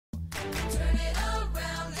Turn it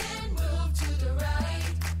around and move to the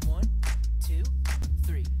right. 1, 2,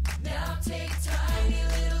 3. Now take tiny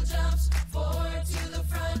little jumps forward to the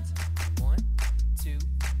front. 1, 2,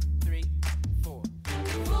 3, 4.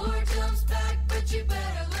 4 jumps back, but you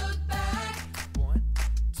better look back. 1,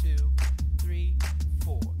 2, 3,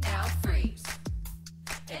 4. Now freeze.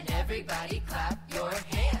 And everybody clap your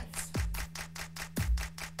hands.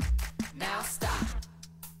 Now stop.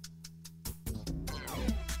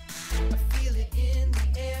 I feel it in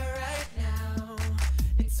the air right now.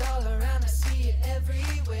 It's all around, I see it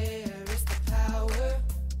everywhere. It's the power.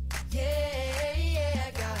 Yeah,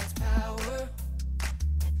 yeah, God's power.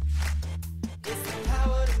 It's the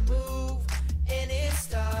power to move any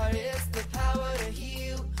star. It's the power to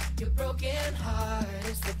heal your broken heart.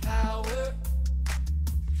 It's the power.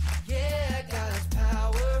 Yeah, God's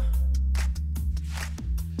power.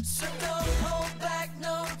 So don't hold back,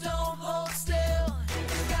 no, don't hold still.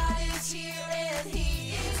 God is here and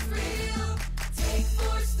He is real. Take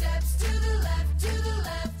 4 steps to the left, to the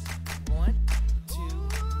left. 1, 2,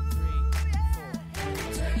 3,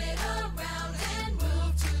 4. Turn it around and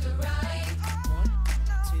move to the right. 1,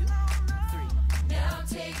 2, 3. Now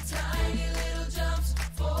take tiny little jumps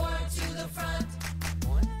forward to the front.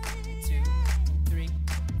 1, 2, 3,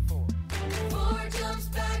 4. 4 jumps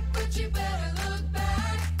back, but you better look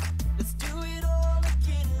back. Let's do it all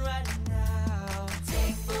again right now.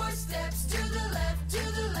 Take 4 steps to the left, to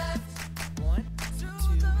the left. 1, 2,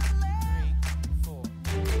 3, 4.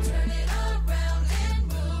 Turn it around and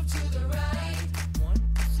move to the right. 1,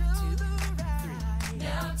 2, 3.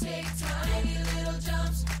 Now take tiny little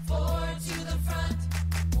jumps forward to the front.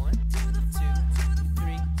 1, 2,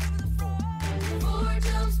 3, 4. 4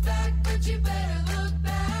 jumps back, but you better look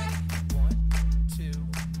back. 1, 2,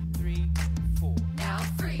 3, 4. Now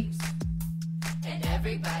freeze. And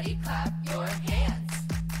everybody clap your hands.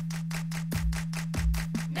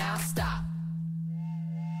 Now stop.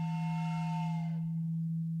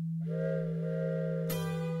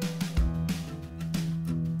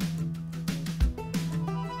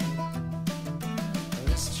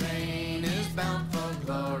 This train is bound for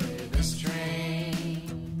glory. This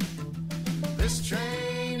train. This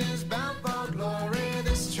train is bound for glory.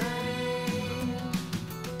 This train.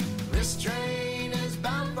 This train is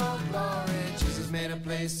bound for glory. Jesus made a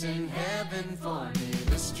place in heaven for me.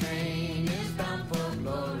 This train is bound for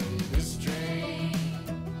glory. This train.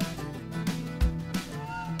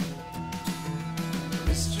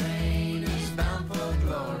 This train is bound for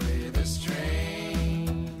glory. This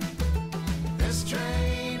train. This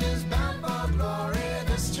train is bound for glory.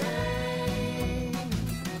 This train.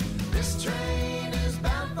 This train is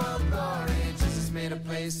bound for glory. Jesus made a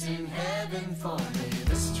place in heaven for me.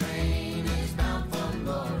 This train is bound for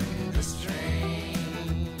glory. This train.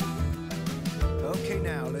 Okay,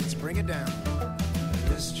 now let's bring it down.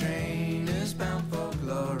 This train is bound for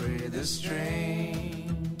glory. This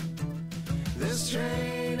train. This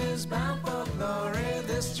train is bound for glory.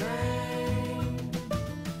 This train.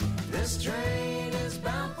 This train is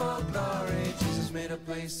bound for glory. Jesus made a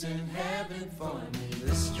place in heaven for me.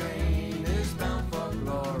 This train is bound for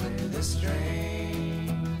glory. This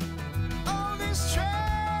train. Oh, this train.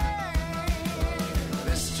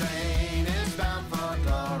 This train is bound for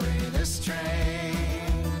glory. This train.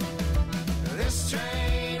 This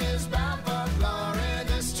train is bound for glory.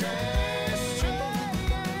 This train.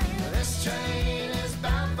 This train is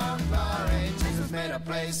bound for glory. Jesus made a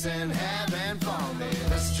place in heaven for me.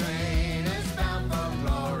 This train is bound for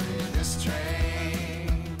glory. This train.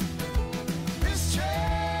 This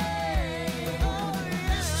train.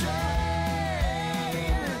 This train.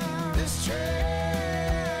 This train.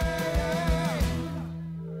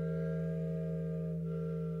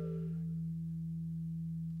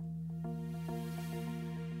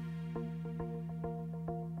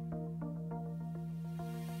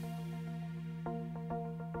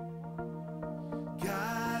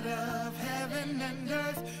 God of heaven and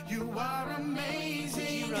earth, you are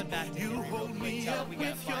amazing. You run back to You Henry real hold quick. me Tell him up we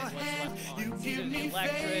gotta with your find what's hand. left You on. give me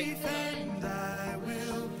Electric. faith, and I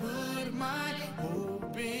will put my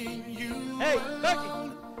hope in you Hey,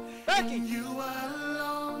 alone. Becky! In you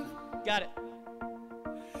alone. Got it.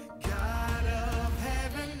 God of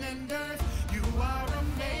heaven and earth, you are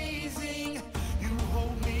amazing. You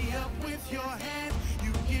hold me up with your hand.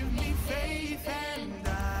 You give me faith, and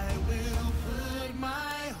I will put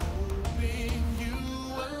my hope in you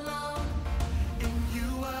alone. In you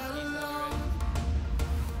alone.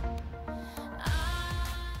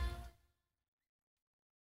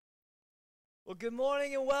 Well, good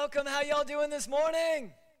morning and welcome. How y'all doing this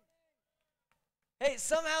morning? Hey,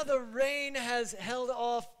 somehow the rain has held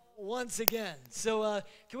off once again. So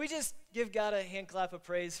can we just give God a hand clap of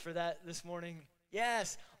praise for that this morning?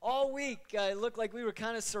 Yes, all week it looked like we were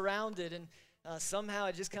kind of surrounded, and somehow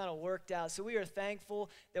it just kind of worked out. So we are thankful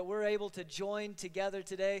that we're able to join together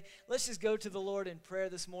today. Let's just go to the Lord in prayer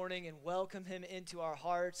this morning and welcome him into our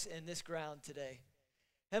hearts and this ground today.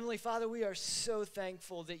 Heavenly Father, we are so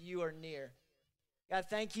thankful that you are near. God,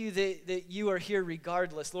 thank you that you are here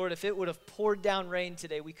regardless. Lord, if it would have poured down rain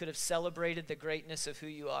today, we could have celebrated the greatness of who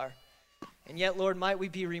you are. And yet, Lord, might we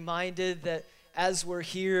be reminded that as we're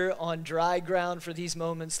here on dry ground for these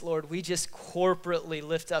moments, Lord, we just corporately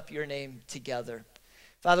lift up your name together.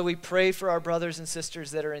 Father, we pray for our brothers and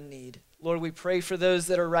sisters that are in need. Lord, we pray for those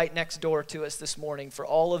that are right next door to us this morning, for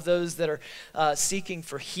all of those that are seeking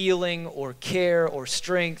for healing or care or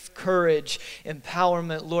strength, courage,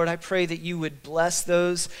 empowerment. Lord, I pray that you would bless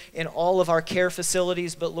those in all of our care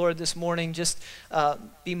facilities. But Lord, this morning, just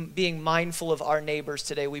being mindful of our neighbors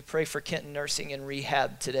today. We pray for Kenton Nursing and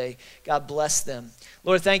Rehab today. God bless them.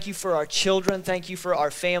 Lord, thank you for our children. Thank you for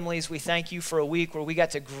our families. We thank you for a week where we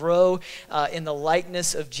got to grow in the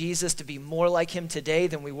likeness of Jesus, to be more like him today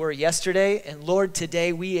than we were yesterday. And Lord,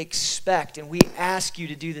 today we expect and we ask you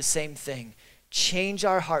to do the same thing. Change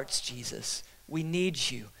our hearts, Jesus. We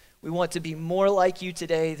need you. We want to be more like you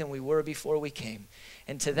today than we were before we came.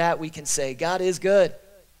 And to that we can say, God is good.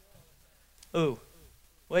 Ooh,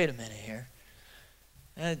 wait a minute here.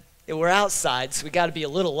 We're outside, so we got to be a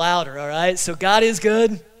little louder, all right? So God is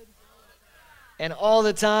good. And all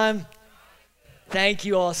the time. Thank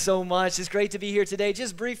you all so much. It's great to be here today.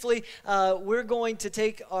 Just briefly, we're going to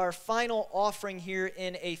take our final offering here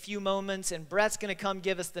in a few moments, and Brett's going to come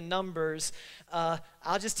give us the numbers.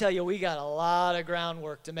 I'll just tell you, we got a lot of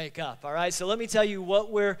groundwork to make up, all right? So let me tell you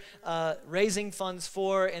what we're raising funds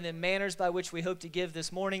for, and then manners by which we hope to give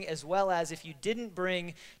this morning, as well as if you didn't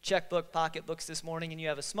bring checkbook, pocketbooks this morning, and you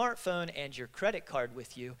have a smartphone and your credit card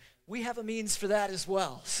with you, we have a means for that as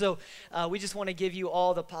well. So we just want to give you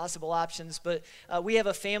all the possible options. But we have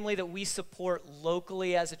a family that we support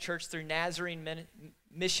locally as a church through Nazarene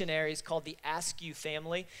missionaries called the Askew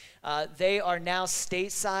family. They are now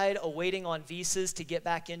stateside, awaiting on visas to get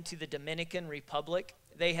back into the Dominican Republic.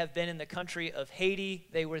 They have been in the country of Haiti.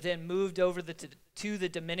 They were then moved over to the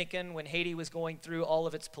Dominican when Haiti was going through all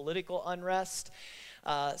of its political unrest.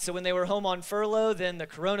 So when they were home on furlough, then the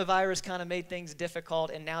coronavirus kind of made things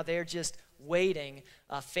difficult, and now they're just waiting,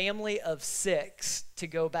 a family of 6 to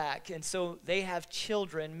go back. And so they have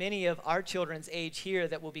children, many of our children's age here,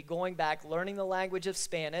 that will be going back, learning the language of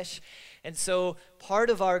Spanish. And so part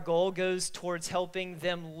of our goal goes towards helping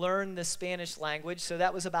them learn the Spanish language. So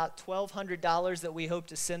that was about $1,200 that we hope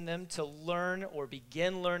to send them to learn or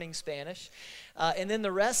begin learning Spanish. And then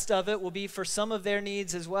the rest of it will be for some of their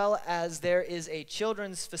needs, as well as there is a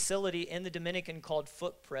children's facility in the Dominican called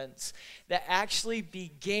Footprints that actually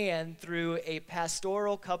began through a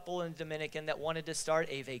pastoral couple in the Dominican that wanted to start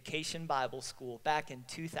a vacation Bible school back in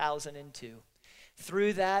 2002.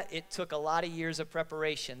 Through that, it took a lot of years of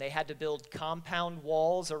preparation. They had to build compound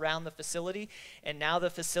walls around the facility, and now the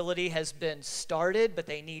facility has been started, but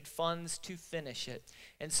they need funds to finish it.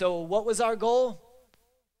 And so what was our goal?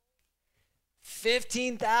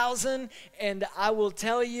 15,000, and I will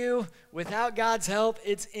tell you, without God's help,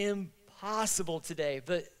 it's impossible today.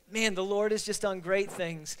 But man, the Lord has just done great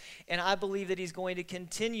things, and I believe that he's going to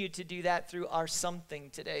continue to do that through our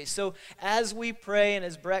something today. So as we pray and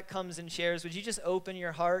as Brett comes and shares, would you just open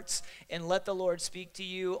your hearts and let the Lord speak to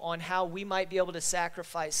you on how we might be able to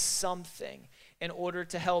sacrifice something in order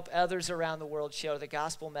to help others around the world share the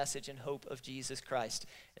gospel message and hope of Jesus Christ.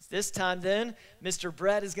 It's this time then, Mr.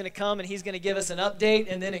 Brett is going to come and he's going to give us an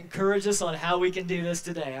update and then encourage us on how we can do this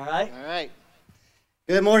today, all right? All right.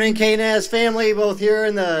 Good morning, KNAZ family, both here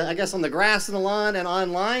in the, I guess, on the grass and the lawn and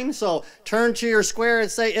online. So turn to your square and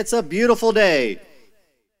say, it's a beautiful day.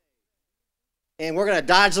 And we're going to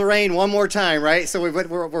dodge the rain one more time, right? So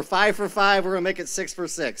we're 5 for 5. We're going to make it 6 for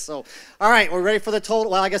 6. So, all right, we're ready for the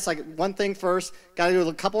total. Well, I guess like one thing first, got to do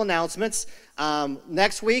a couple announcements.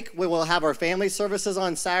 Next week, we will have our family services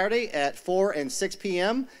on Saturday at 4 and 6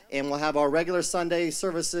 p.m. And we'll have our regular Sunday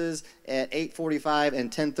services at 8:45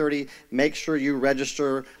 and 10:30. Make sure you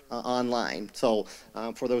register online for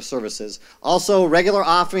those services. Also, regular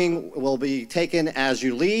offering will be taken as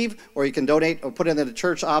you leave, or you can donate or put it in the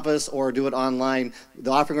church office or do it online.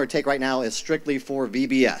 The offering we're going to take right now is strictly for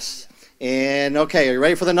VBS. And okay, are you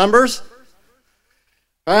ready for the numbers?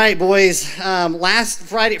 All right, boys. Last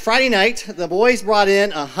Friday night, the boys brought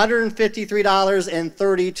in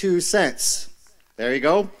 $153.32. There you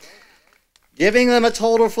go. Giving them a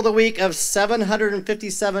total for the week of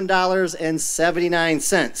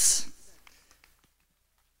 $757.79.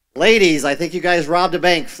 Ladies, I think you guys robbed a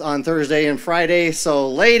bank on Thursday and Friday. So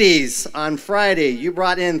ladies, on Friday, you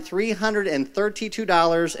brought in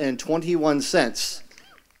 $332.21.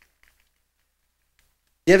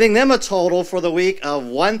 Giving them a total for the week of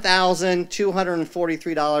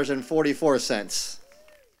 $1,243.44.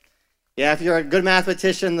 Yeah, if you're a good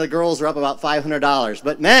mathematician, the girls are up about $500.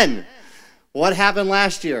 But men, what happened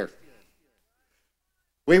last year?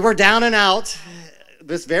 We were down and out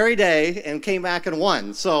this very day and came back and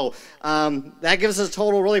won. So that gives us a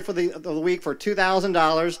total really for the week for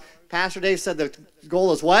 $2,000. Pastor Dave said the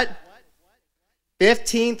goal is what?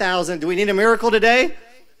 $15,000. Do we need a miracle today?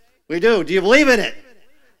 We do. Do you believe in it?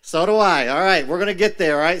 So do I. All right, we're going to get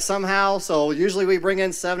there, all right, somehow. So usually we bring in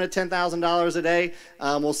 $7,000 to $10,000 a day.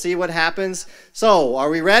 We'll see what happens. So are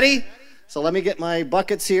we ready? So let me get my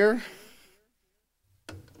buckets here.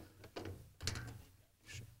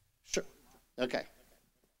 Sure. Okay.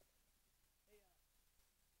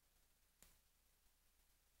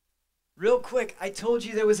 Real quick, I told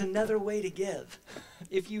you there was another way to give.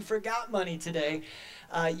 If you forgot money today,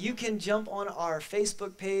 you can jump on our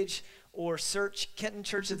Facebook page or search Kenton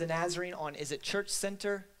Church of the Nazarene on, is it Church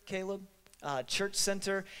Center, Caleb? Church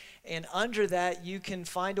Center. And under that, you can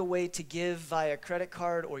find a way to give via credit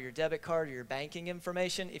card or your debit card or your banking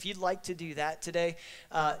information. If you'd like to do that today,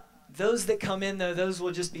 those that come in, though, those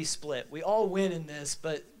will just be split. We all win in this,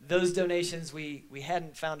 but those donations, we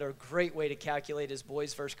hadn't found a great way to calculate as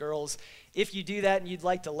boys versus girls. If you do that and you'd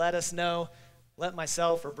like to let us know, let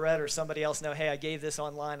myself or Brett or somebody else know, hey, I gave this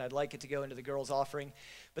online. I'd like it to go into the girls' offering.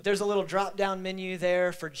 But there's a little drop-down menu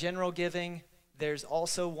there for general giving. There's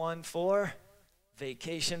also one for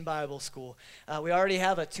Vacation Bible School. We already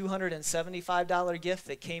have a $275 gift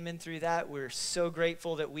that came in through that. We're so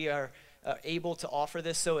grateful that we are able to offer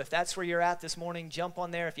this. So if that's where you're at this morning, jump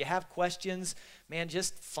on there. If you have questions, man,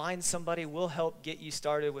 just find somebody. We'll help get you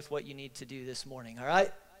started with what you need to do this morning. All right?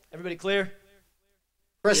 Everybody clear?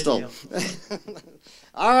 Crystal.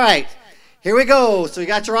 All right. Here we go. So you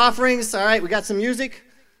got your offerings. All right. We got some music.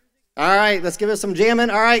 All right. Let's give it some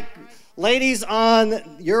jamming. All right. Ladies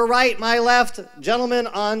on your right, my left. Gentlemen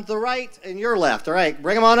on the right and your left. All right.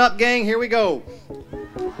 Bring them on up, gang. Here we go.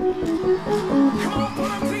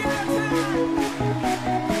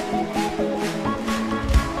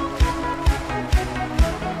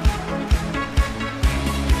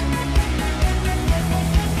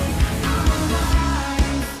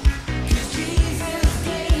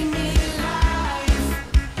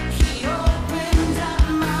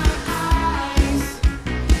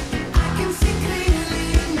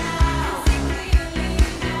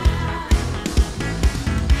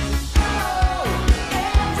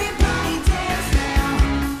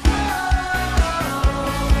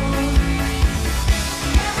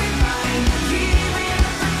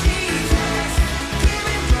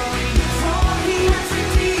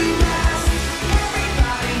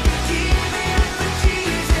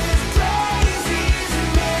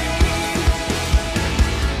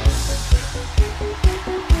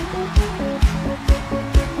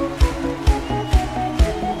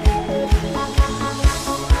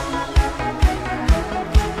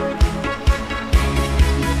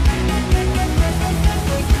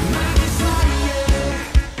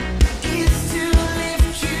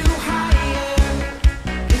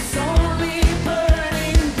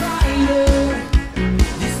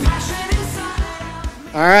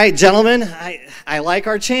 All right, gentlemen, I like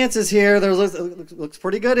our chances here. There looks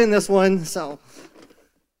pretty good in this one. So,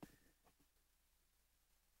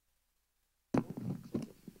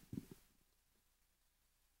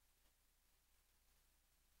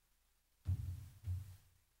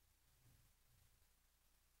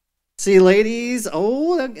 see, ladies.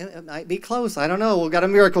 Oh, it might be close. I don't know. We've got a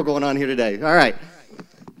miracle going on here today. All right.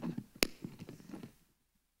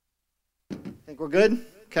 Think we're good?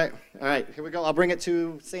 Okay. All right, here we go. I'll bring it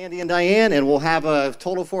to Sandy and Diane, and we'll have a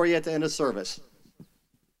total for you at the end of service.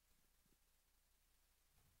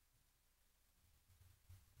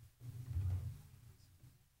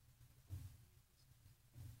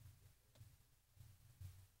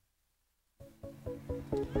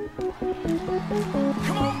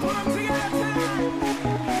 Come on, put them together.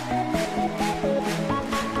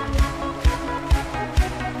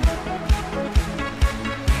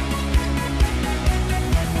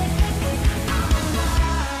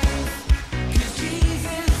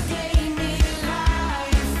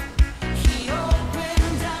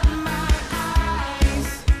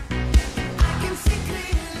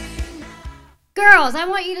 Girls, I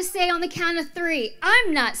want you to say on the count of 3,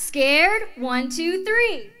 I'm not scared. 1, 2,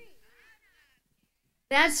 3.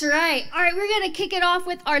 That's right. All right, we're going to kick it off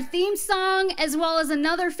with our theme song as well as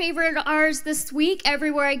another favorite of ours this week,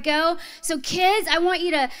 Everywhere I Go. So kids, I want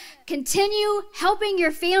you to continue helping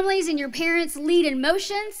your families and your parents lead in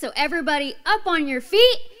motion. So everybody up on your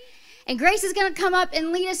feet. And Grace is going to come up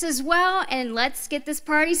and lead us as well. And let's get this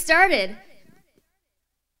party started.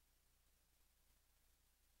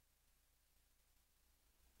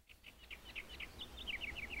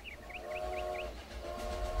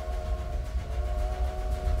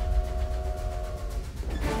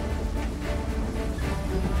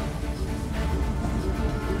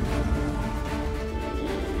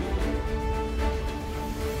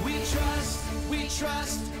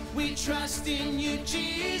 We trust in you,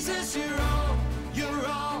 Jesus. You're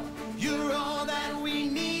all that we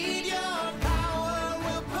need. Your power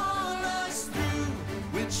will pull us through.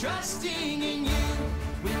 We're trusting in you.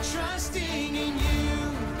 We're trusting in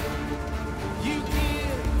you. You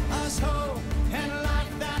give us hope and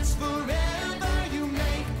life that's forever. You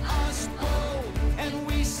make us bold and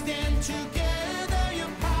we stand together.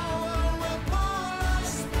 Your power will pull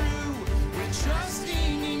us through. We're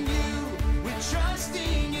trusting in you. We're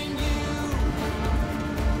trusting in you.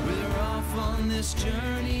 We're off on this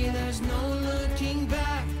journey, there's no looking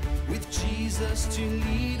back. With Jesus to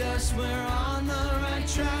lead us, we're on the right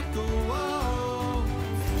track. Oh,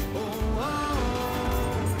 oh, oh.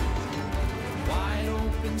 Wide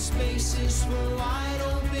open spaces for wide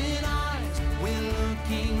open eyes. We're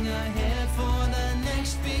looking ahead for the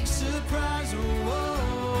next big surprise. Oh,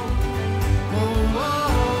 oh, oh, oh.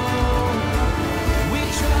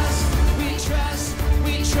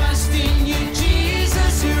 We trust in you,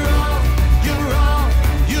 Jesus. You're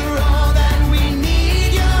all that we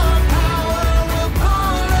need. Your power will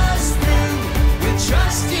pull us through. We're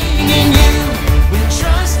trusting in you. We're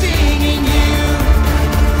trusting in you.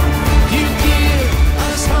 You give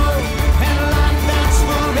us hope and life that's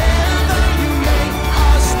forever. You make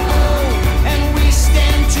us whole and we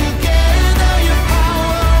stand together. Your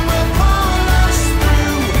power will pull us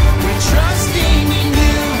through. We're trusting in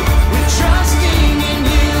you. We're trusting in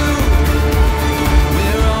you.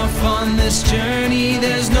 We're off on this journey,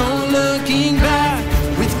 there's no looking back.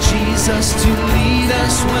 With Jesus to lead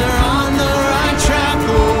us, we're on the right track.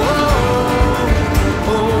 Oh, oh,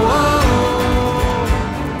 oh, oh.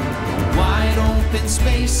 Wide open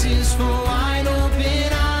spaces for wide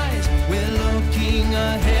open eyes. We're looking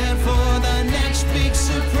ahead for the next big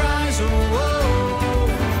surprise. Oh, oh,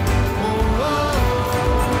 oh, oh.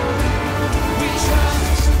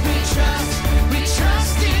 We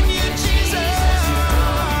trust in you, Jesus.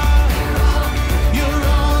 You're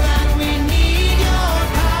all that we need. Your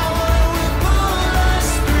power will pull us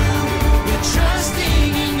through. We're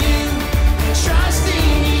trusting in you. We're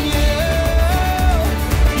trusting in you.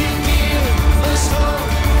 You give us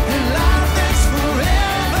hope and life that's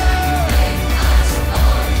forever.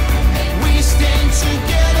 We stand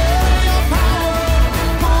together. Your power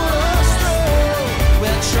will pull us through.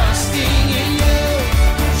 We're trusting in you.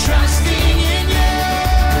 Trusting in you.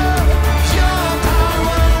 Your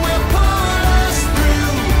power will pull us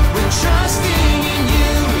through. We're trusting in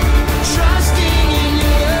you. Trusting in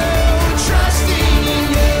you. Trusting in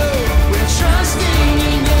you. We're trusting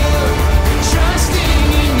in you. Trusting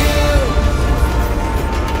in you.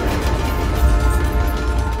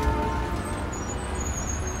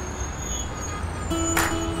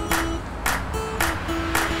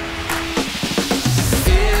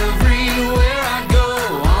 Everywhere I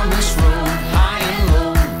go on this road, high and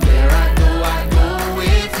low, where I go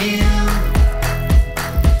with you.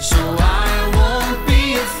 So I won't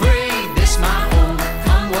be afraid. This my home,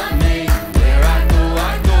 come what may. Where I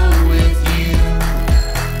go with you.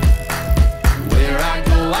 Where I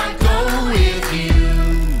go with you.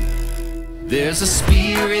 There's a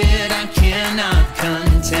spirit I cannot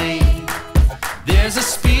contain. There's a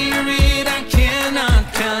spirit I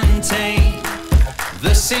cannot contain.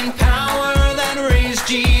 The same power that raised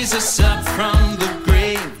Jesus up from the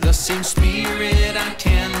grave. The same spirit I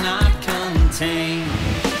cannot contain.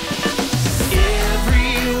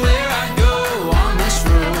 Everywhere I go on this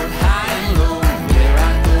road, high and low, where I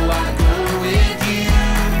go with you.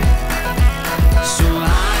 So I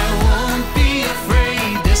won't be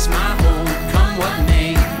afraid. This my home, come what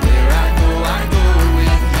may. Where I go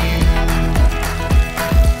with you.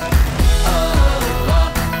 Oh,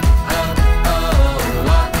 oh, oh, oh,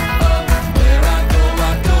 oh, oh. Where I go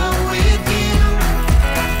with you.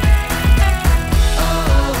 Oh,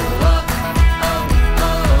 oh, oh,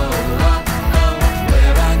 oh, oh, oh.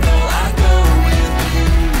 Where I go with you.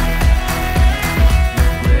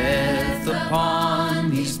 Breath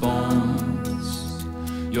upon these bones,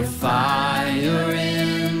 your fire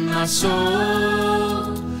in my soul.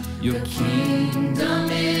 Your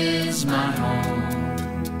kingdom is my home,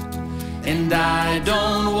 and I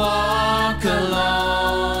don't walk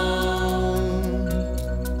alone.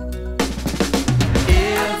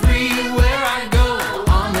 Everywhere I go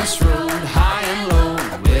on this road, high and low,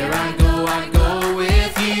 where I go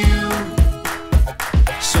with you.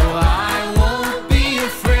 So I won't be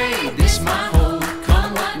afraid, this my hope,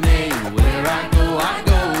 come what may, where I go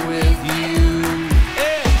with you.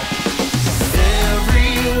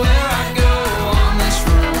 Everywhere I go on this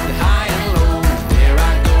road, high and low, where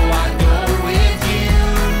I go with you.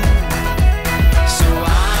 So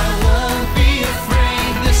I won't be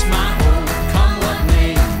afraid, this my hope, come what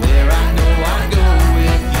may, where I go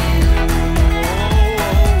with you.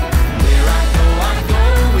 Where I go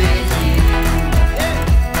with you.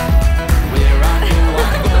 Where I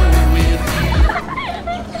go with you.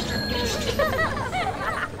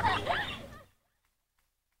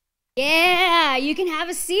 Yeah, you can have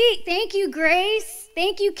a seat. Thank you, Grace.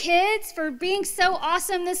 Thank you, kids, for being so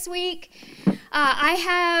awesome this week. I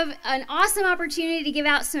have an awesome opportunity to give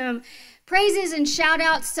out some praises and shout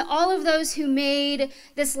outs to all of those who made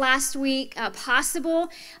this last week possible.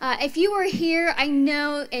 If you were here, I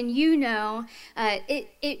know and you know,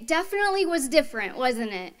 it definitely was different,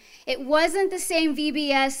 wasn't it? It wasn't the same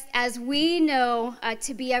VBS as we know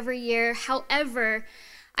to be every year. However,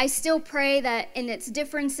 I still pray that in its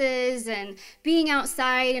differences and being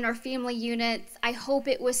outside in our family units, I hope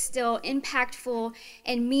it was still impactful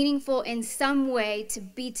and meaningful in some way to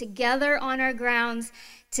be together on our grounds,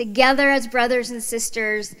 together as brothers and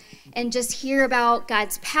sisters, and just hear about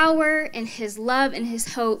God's power and his love and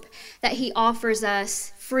his hope that he offers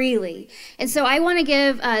us freely. And so I want to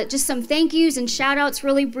give just some thank yous and shout outs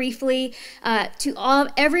really briefly to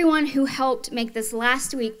everyone who helped make this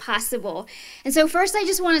last week possible. And so first I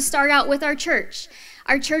just want to start out with our church.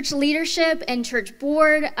 Our church leadership and church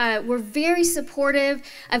board were very supportive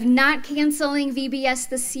of not canceling VBS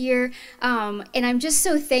this year. And I'm just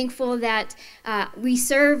so thankful that we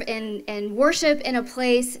serve and worship in a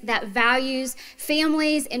place that values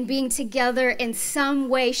families and being together in some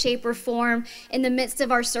way, shape, or form in the midst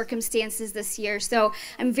of our circumstances this year. So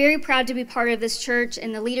I'm very proud to be part of this church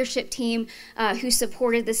and the leadership team who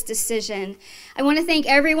supported this decision. I want to thank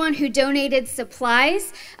everyone who donated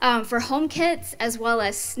supplies for home kits as well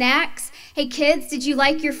as snacks. Hey kids, did you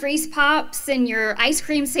like your freeze pops and your ice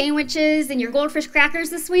cream sandwiches and your goldfish crackers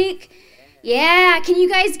this week? Yeah, can you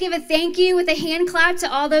guys give a thank you with a hand clap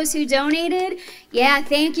to all those who donated? Yeah,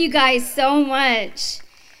 thank you guys so much.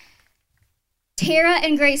 Tara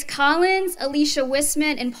and Grace Collins, Alicia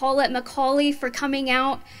Wisman, and Paulette McCauley for coming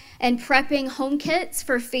out and prepping home kits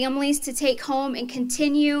for families to take home and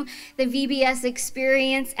continue the VBS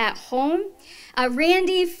experience at home.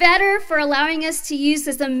 Randy Fetter for allowing us to use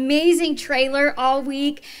this amazing trailer all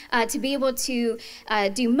week to be able to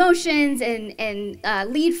do motions and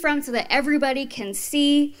lead from so that everybody can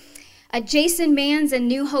see. Jason Manns and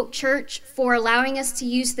New Hope Church for allowing us to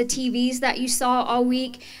use the TVs that you saw all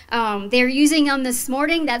week. They're using them this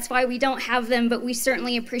morning. That's why we don't have them, but we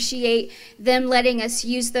certainly appreciate them letting us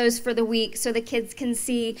use those for the week so the kids can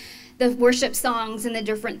see the worship songs and the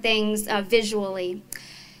different things visually.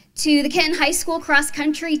 To the Kenton High School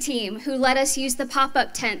cross-country team who let us use the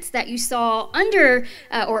pop-up tents that you saw under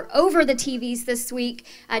or over the TVs this week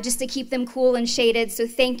just to keep them cool and shaded. So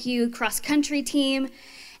thank you, cross-country team.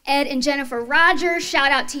 Ed and Jennifer Rogers,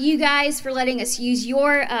 shout out to you guys for letting us use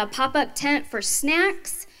your pop-up tent for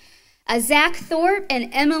snacks. Zach Thorpe and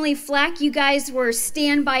Emily Flack, you guys were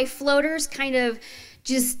standby floaters, kind of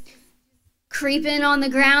just creeping on the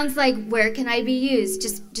grounds like, where can I be used?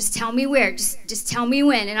 Just tell me where, just tell me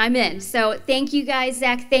when, and I'm in. So thank you guys,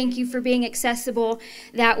 Zach. Thank you for being accessible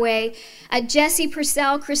that way. Jesse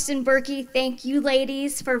Purcell, Kristen Berkey, thank you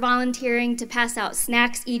ladies for volunteering to pass out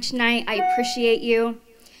snacks each night. I appreciate you.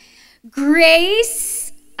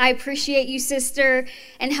 Grace, I appreciate you, sister,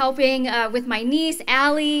 and helping with my niece,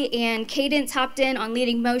 Allie, and Cadence hopped in on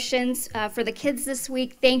leading motions for the kids this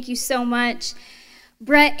week. Thank you so much.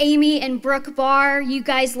 Brett, Amy, and Brooke Barr, you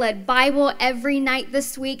guys led Bible every night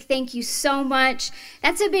this week. Thank you so much.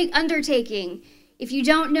 That's a big undertaking. If you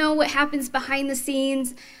don't know what happens behind the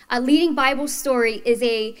scenes, leading Bible story is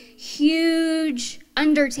a huge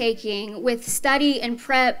undertaking with study and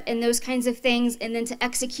prep and those kinds of things, and then to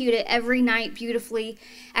execute it every night beautifully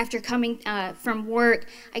after coming from work.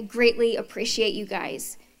 I greatly appreciate you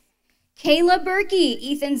guys. Kayla Berkey,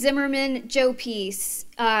 Ethan Zimmerman, Joe Peace.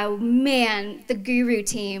 Man, the Guru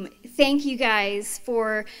team. Thank you guys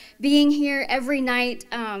for being here every night,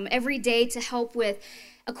 every day to help with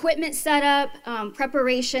equipment setup,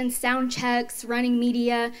 preparation, sound checks, running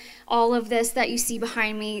media, all of this that you see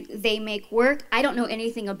behind me, they make work. I don't know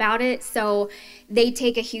anything about it, so they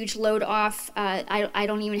take a huge load off. I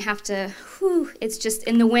don't even have to, it's just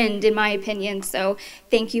in the wind, in my opinion. So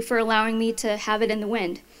thank you for allowing me to have it in the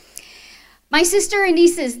wind. My sister and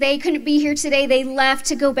nieces, they couldn't be here today. They left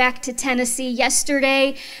to go back to Tennessee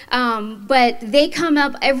yesterday, but they come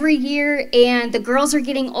up every year, and the girls are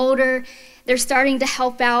getting older. They're starting to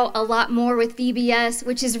help out a lot more with VBS,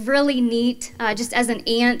 which is really neat, just as an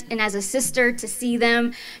aunt and as a sister to see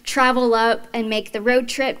them travel up and make the road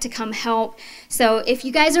trip to come help. So if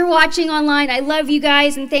you guys are watching online, I love you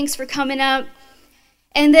guys, and thanks for coming up.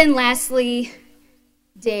 And then lastly,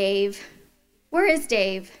 Dave. Where is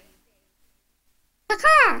Dave?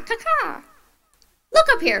 Kaka, Kaka. Look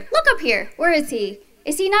up here, look up here. Where is he?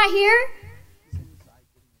 Is he not here?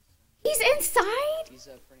 He's inside?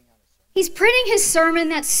 He's printing his sermon.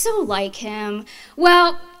 That's so like him.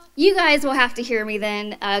 Well, you guys will have to hear me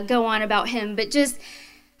then go on about him, but just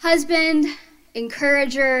husband,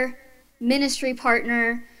 encourager, ministry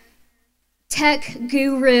partner, tech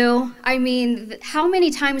guru. I mean, how many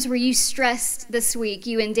times were you stressed this week,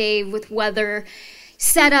 you and Dave, with weather?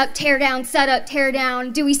 Set up, tear down, set up, tear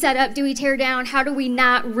down. Do we set up? Do we tear down? How do we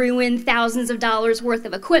not ruin thousands of dollars worth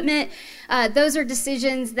of equipment? Those are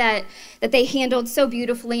decisions that they handled so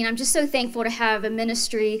beautifully, and I'm just so thankful to have a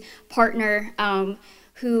ministry partner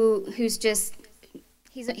who's just,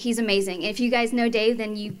 he's amazing. If you guys know Dave,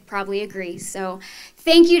 then you probably agree. So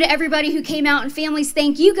thank you to everybody who came out, and families,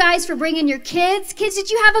 thank you guys for bringing your kids. Kids, did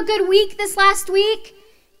you have a good week this last week?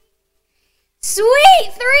 Sweet!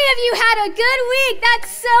 3 of you had a good week.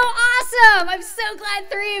 That's so awesome. I'm so glad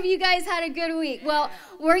 3 of you guys had a good week. Well,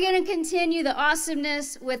 we're going to continue the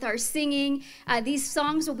awesomeness with our singing. These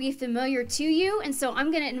songs will be familiar to you, and so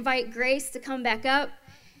I'm going to invite Grace to come back up.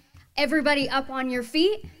 Everybody up on your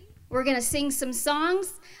feet. We're going to sing some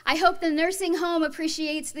songs. I hope the nursing home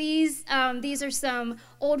appreciates these. These are some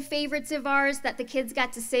old favorites of ours that the kids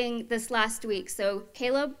got to sing this last week. So,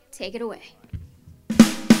 Caleb, take it away.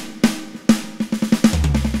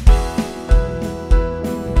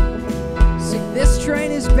 This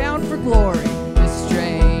train is bound for glory. This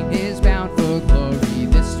train is bound for glory.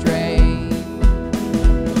 This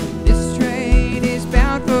train is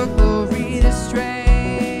bound for glory. This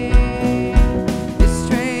train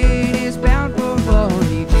is bound for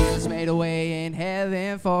glory. Jesus made a way in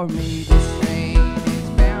heaven for me. This train is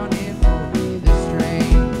bound in glory. This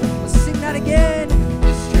train, let's sing that again.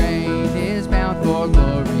 This train is bound for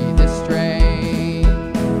glory. This train,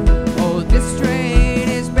 oh, this train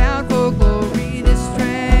is bound for glory.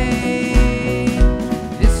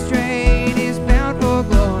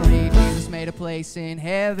 Place in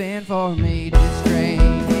heaven for me. This train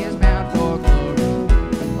is bound for glory.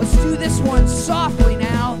 Let's do this one softly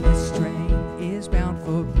now. This train is bound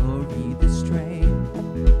for glory. This train,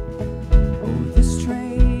 oh, this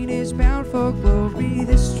train is bound for glory.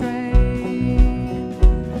 This train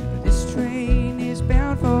is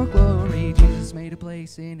bound for glory. Jesus made a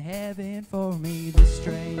place in heaven for me. This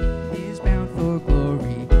train is bound for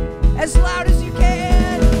glory. As loud as you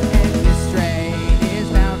can. And this train is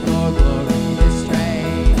bound for glory.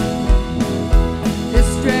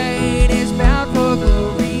 This train is bound for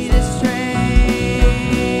glory.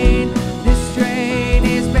 This train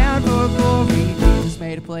is bound for glory. Jesus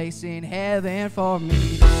made a place in heaven for me.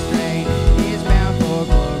 This train is bound for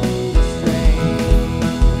glory. This train,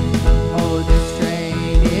 oh, this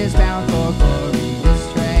train is bound for glory.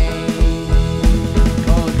 This train,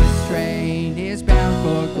 oh, this train is bound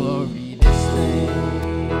for glory. This train,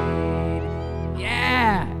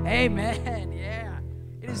 yeah, amen.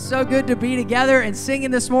 It's so good to be together and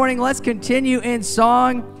singing this morning. Let's continue in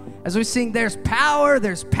song as we sing There's Power,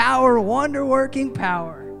 Wonder-Working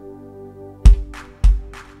Power.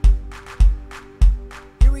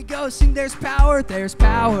 Here we go, sing There's Power, There's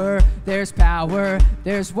Power, There's Power,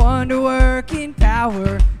 There's Wonder-Working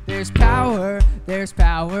Power. There's power, There's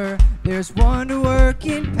Power, There's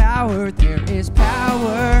Wonder-Working Power. There is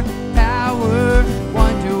power, power,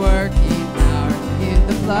 wonder-working power in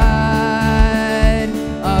the blood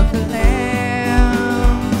of the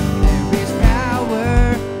Lamb. There is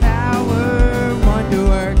power, power,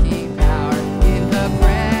 wonder-working power in the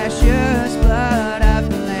precious blood of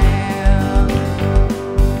the Lamb.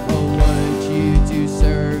 Oh, would you do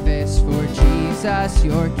service for Jesus,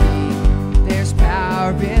 your King? There's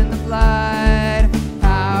power in the blood,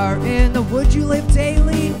 power in the. Would you live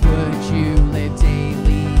daily? Would you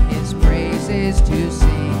praises to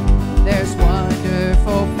sing. There's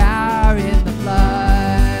wonderful power in the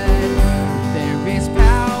blood. There is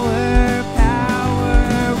power,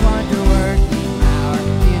 power, wonder-working power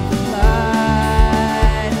in the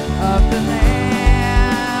blood of the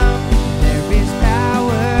Lamb. There is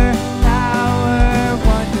power, power,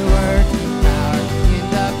 wonder-working power in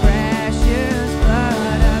the precious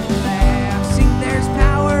blood of the Lamb. Sing, there's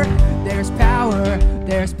power, there's power,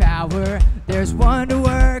 there's power, there's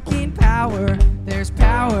wonder-working power, there's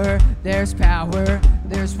power, there's power,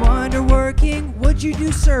 there's wonder-working. Would you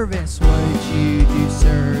do service? Would you do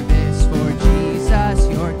service for Jesus,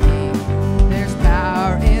 your King? There's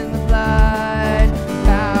power in the blood,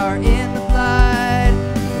 power in the blood.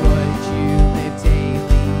 Would you live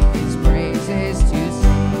daily his praises to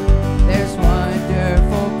sing? There's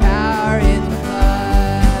wonderful power in the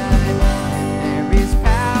blood. There is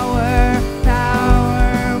power,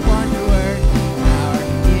 power, wonder-working power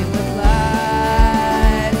in the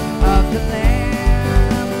blood of the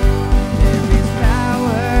Lamb. There is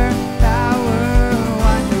power, power,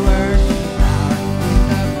 wonder-working power in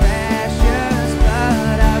the precious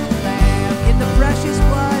blood of the Lamb. In the precious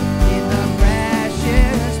blood, in the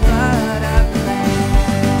precious blood of the Lamb.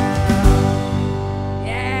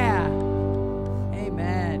 Yeah.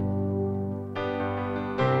 Amen.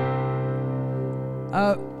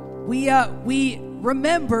 We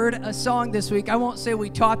remembered a song this week. I won't say we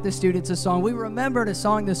taught the students a song. We remembered a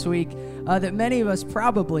song this week that many of us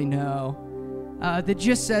probably know that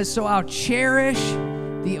just says, "So I'll cherish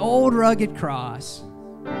the old rugged cross."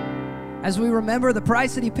 As we remember the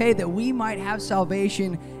price that he paid that we might have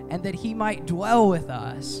salvation and that he might dwell with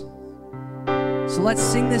us. So let's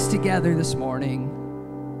sing this together this morning.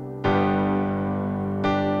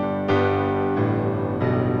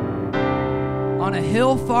 On a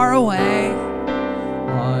hill far away,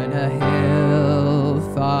 on a hill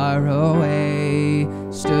far away,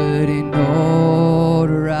 stood an old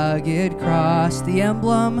rugged cross, the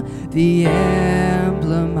emblem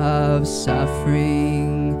of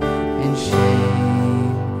suffering and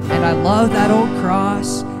shame. And I love that old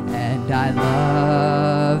cross, and I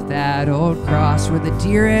love that old cross. We're the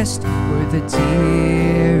dearest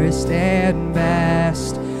and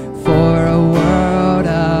best. For a world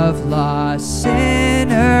of lost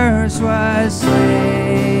sinners was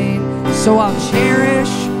slain. So I'll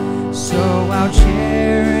cherish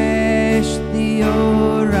the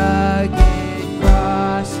old rugged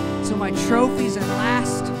cross till my trophies at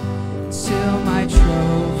last,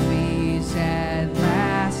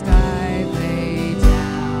 I lay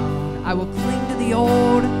down. I will cling to the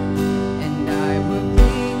old, and I will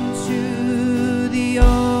cling to the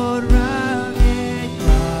old rugged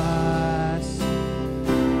cross,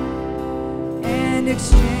 and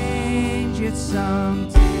exchange it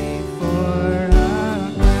someday for a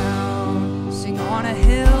crown. Sing, on a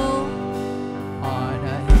hill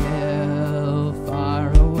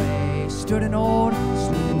far away, stood an old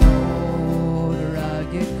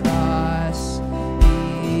rugged cross,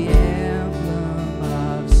 the emblem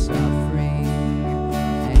of suffering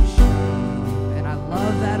and shame. And I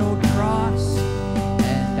love that old cross,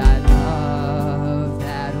 and I love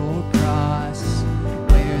that old cross,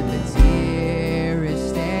 where the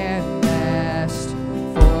dearest and best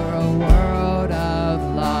for a world of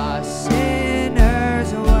lost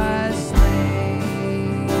sinners was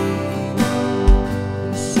slain.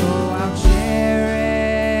 So I'll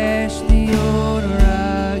cherish the old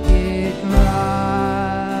rugged cross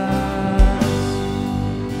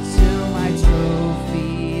till my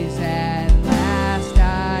trophies at last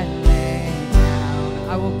I lay down.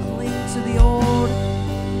 I will cling to the old,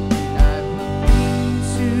 and I will cling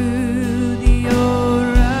to the old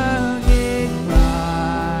rugged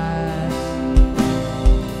cross,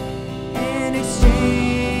 and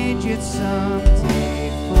exchange it someday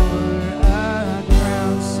for a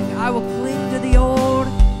crown. Sing, I will cling to the old,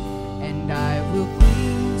 and I will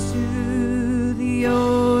cling to the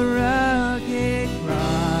old rugged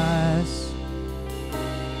cross,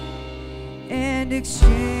 and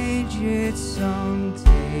exchange it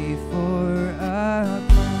someday for a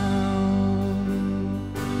crown.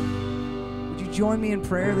 Would you join me in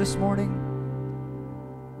prayer this morning?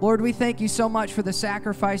 Lord, we thank you so much for the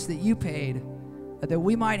sacrifice that you paid, that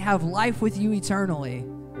we might have life with you eternally.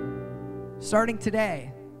 Starting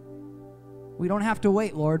today, we don't have to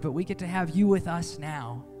wait, Lord, but we get to have you with us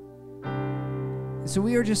now. And so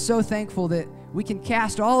we are just so thankful that we can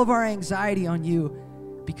cast all of our anxiety on you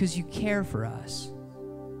because you care for us.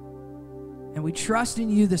 And we trust in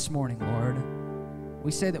you this morning, Lord.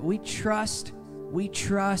 We say that we trust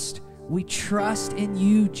in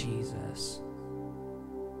you, Jesus.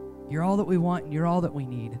 You're all that we want, and you're all that we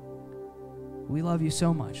need. We love you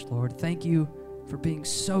so much, Lord. Thank you for being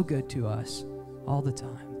so good to us all the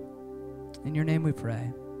time. In your name we pray.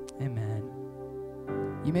 Amen.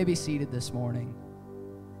 You may be seated this morning.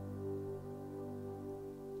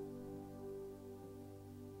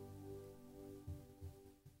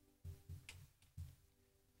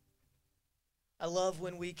 I love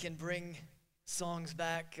when we can bring songs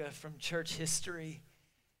back from church history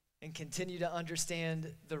and continue to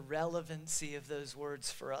understand the relevancy of those words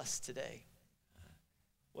for us today.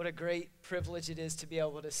 What a great privilege it is to be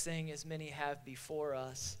able to sing, as many have before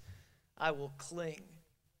us, I will cling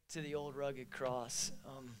to the old rugged cross.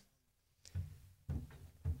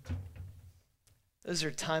 Those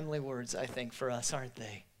are timely words, I think, for us, aren't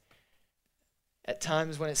they? At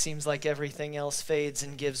times when it seems like everything else fades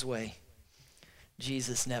and gives way,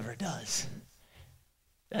 Jesus never does.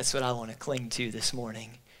 That's what I want to cling to this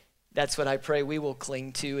morning. That's what I pray we will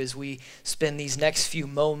cling to as we spend these next few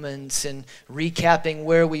moments and recapping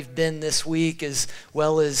where we've been this week, as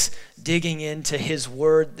well as digging into his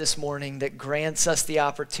word this morning that grants us the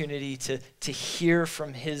opportunity to hear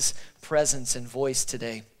from his presence and voice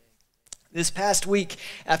today. This past week,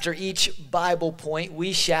 after each Bible point,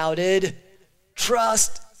 we shouted,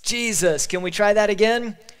 "Trust Jesus." Can we try that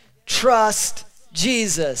again? Trust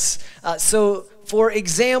Jesus. For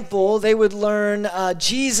example, they would learn,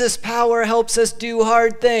 Jesus' power helps us do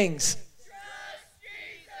hard things.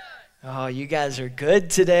 Oh, you guys are good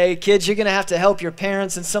today. Kids, you're going to have to help your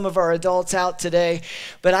parents and some of our adults out today.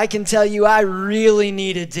 But I can tell you, I really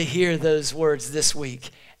needed to hear those words this week.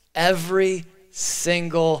 Every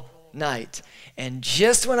single night. And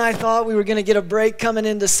just when I thought we were going to get a break coming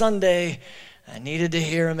into Sunday, I needed to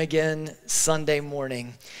hear him again Sunday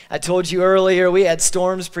morning. I told you earlier we had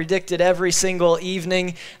storms predicted every single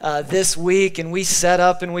evening this week, and we set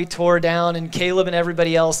up and we tore down, and Caleb and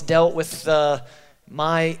everybody else dealt with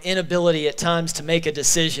my inability at times to make a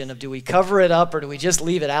decision of, do we cover it up or do we just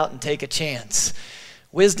leave it out and take a chance?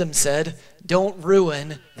 Wisdom said, don't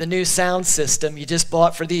ruin the new sound system you just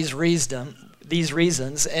bought for these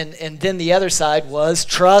reasons. And then the other side was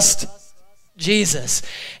trust Jesus.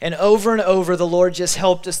 And over, the Lord just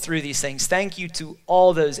helped us through these things. Thank you to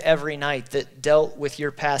all those every night that dealt with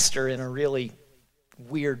your pastor in a really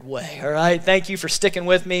weird way, all right? Thank you for sticking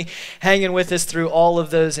with me, hanging with us through all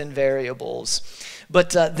of those invariables.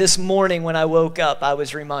 But this morning when I woke up, I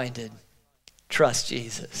was reminded, trust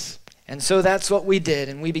Jesus. And so that's what we did,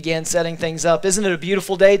 and we began setting things up. Isn't it a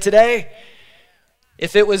beautiful day today?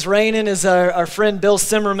 If it was raining, as our friend Bill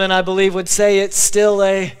Simmerman, I believe, would say, it's still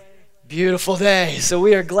a beautiful day. So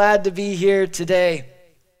we are glad to be here today,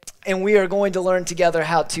 and we are going to learn together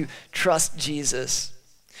how to trust Jesus.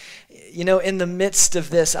 You know, in the midst of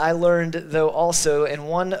this, I learned, though, also, and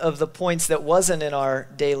one of the points that wasn't in our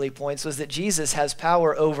daily points was that Jesus has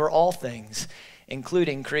power over all things,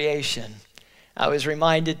 including creation. I was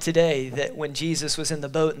reminded today that when Jesus was in the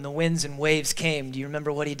boat and the winds and waves came, do you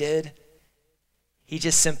remember what he did? He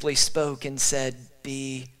just simply spoke and said,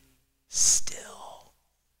 "Be still."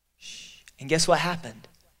 And guess what happened?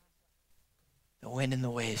 The wind and the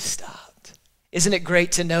waves stopped. Isn't it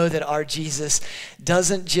great to know that our Jesus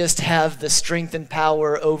doesn't just have the strength and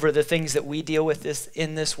power over the things that we deal with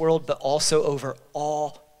in this world, but also over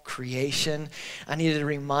all creation? I needed to be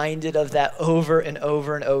reminded of that over and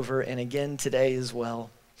over and over, and again today as well.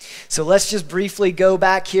 So let's just briefly go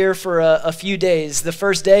back here for a few days. The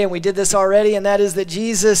first day, and we did this already, and that is that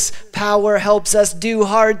Jesus' power helps us do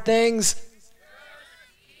hard things.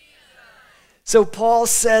 So Paul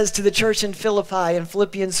says to the church in Philippi in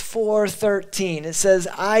Philippians 4:13, it says,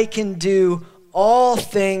 I can do all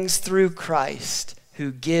things through Christ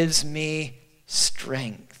who gives me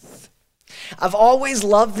strength. I've always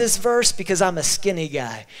loved this verse because I'm a skinny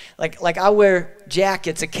guy. Like I wear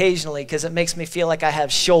jackets occasionally because it makes me feel like I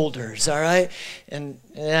have shoulders, all right? And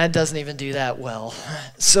that doesn't even do that well.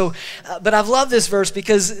 So, but I've loved this verse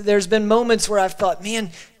because there's been moments where I've thought,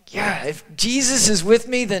 man, yeah, if Jesus is with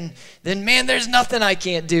me, then man, there's nothing I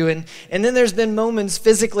can't do. And then there's been moments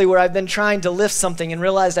physically where I've been trying to lift something and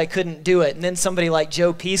realized I couldn't do it. And then somebody like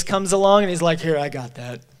Joe Peace comes along and he's like, here, I got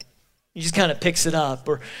that. He just kind of picks it up.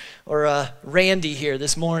 Or Randy here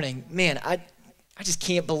this morning. Man, I just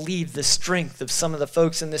can't believe the strength of some of the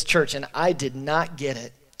folks in this church, and I did not get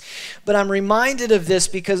it. But I'm reminded of this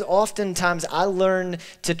because oftentimes I learn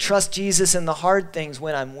to trust Jesus in the hard things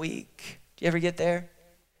when I'm weak. Do you ever get there?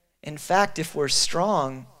 In fact, if we're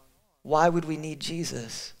strong, why would we need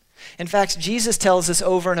Jesus? In fact, Jesus tells us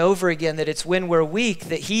over and over again that it's when we're weak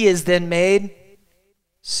that he is then made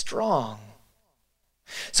strong.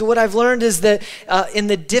 So So what I've learned is that in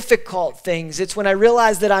the difficult things, it's when I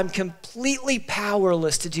realize that I'm completely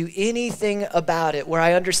powerless to do anything about it, where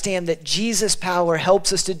I understand that Jesus' power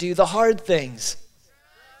helps us to do the hard things.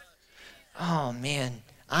 Oh man,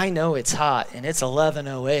 I know it's hot and it's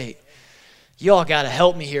 11:08. Y'all got to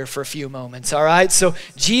help me here for a few moments, all right? So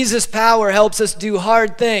Jesus' power helps us do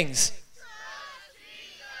hard things.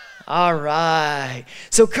 All right.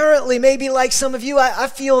 So currently, maybe like some of you, I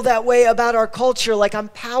feel that way about our culture, like I'm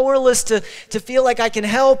powerless to feel like I can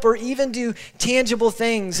help or even do tangible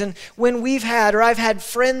things. And when I've had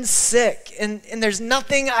friends sick, and there's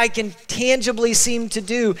nothing I can tangibly seem to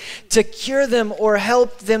do to cure them or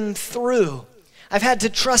help them through, I've had to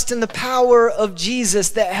trust in the power of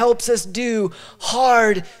Jesus that helps us do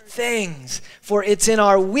hard things. For it's in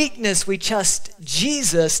our weakness we trust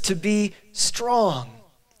Jesus to be strong.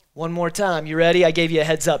 One more time. You ready? I gave you a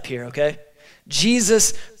heads up here, okay?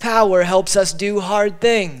 Jesus' power helps us do hard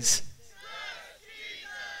things.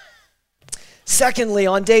 Secondly,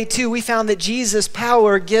 on day 2, we found that Jesus'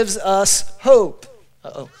 power gives us hope.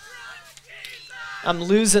 Uh-oh. I'm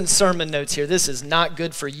losing sermon notes here. This is not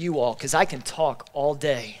good for you all because I can talk all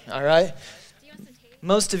day, all right?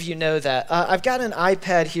 Most of you know that. I've got an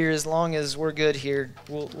iPad here as long as we're good here.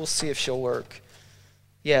 We'll see if she'll work.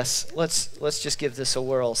 Yes, let's just give this a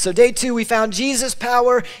whirl. So day 2, we found Jesus'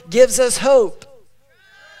 power gives us hope.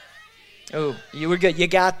 Oh, you were good. You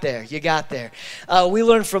got there. We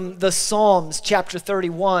learned from the Psalms, chapter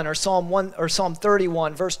 31, or Psalm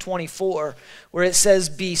 31, verse 24, where it says,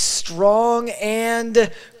 "Be strong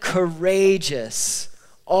and courageous,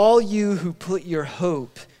 all you who put your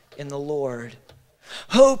hope in the Lord."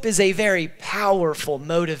 Hope is a very powerful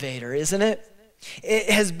motivator, isn't it? It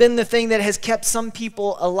has been the thing that has kept some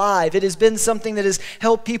people alive. It has been something that has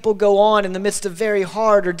helped people go on in the midst of very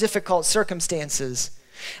hard or difficult circumstances.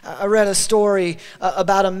 I read a story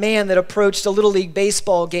about a man that approached a Little League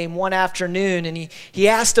baseball game one afternoon, and he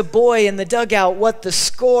asked a boy in the dugout what the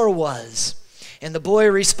score was. And the boy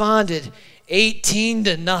responded,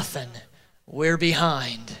 18-0, we're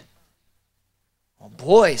behind. "Well,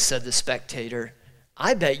 boy," said the spectator,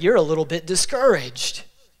 "I bet you're a little bit discouraged."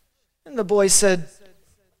 And the boy said,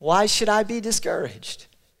 "Why should I be discouraged?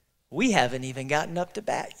 We haven't even gotten up to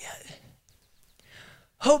bat yet."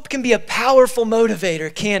 Hope can be a powerful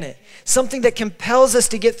motivator, can't it? Something that compels us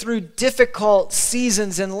to get through difficult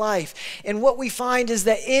seasons in life. And what we find is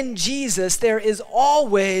that in Jesus, there is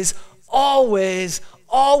always, always,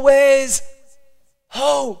 always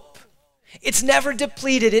hope. It's never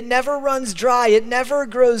depleted. It never runs dry. It never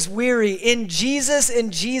grows weary. In Jesus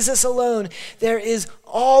and Jesus alone, there is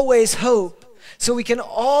always hope. So we can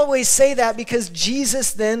always say that because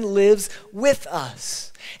Jesus then lives with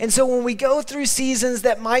us. And so when we go through seasons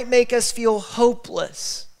that might make us feel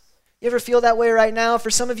hopeless, you ever feel that way right now? For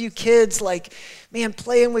some of you kids, like, man,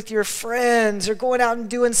 playing with your friends or going out and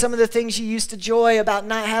doing some of the things you used to enjoy, about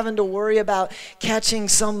not having to worry about catching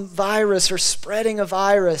some virus or spreading a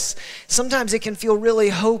virus. Sometimes it can feel really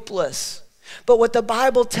hopeless. But what the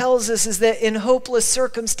Bible tells us is that in hopeless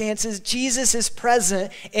circumstances, Jesus is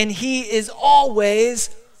present and he is always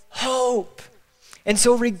hope. And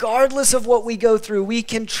so regardless of what we go through, we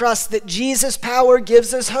can trust that Jesus' power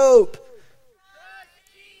gives us hope.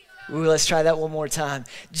 Ooh, let's try that one more time.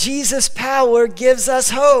 Jesus' power gives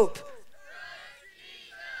us hope.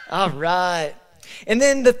 All right. And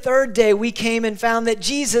then the third day we came and found that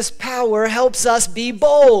Jesus' power helps us be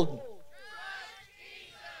bold.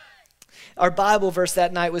 Our Bible verse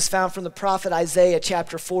that night was found from the prophet Isaiah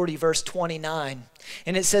chapter 40, verse 29.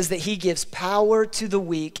 And it says that he gives power to the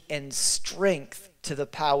weak and strength to the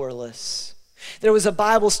powerless. There was a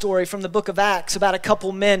Bible story from the book of Acts about a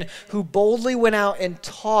couple men who boldly went out and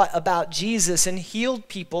taught about Jesus and healed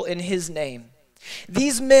people in his name.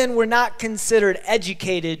 These men were not considered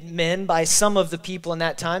educated men by some of the people in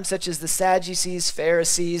that time, such as the Sadducees,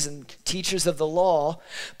 Pharisees, and teachers of the law,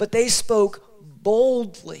 but they spoke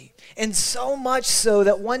boldly. And so much so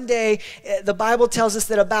that one day, the Bible tells us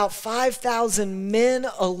that about 5,000 men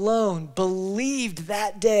alone believed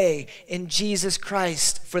that day in Jesus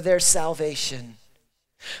Christ for their salvation.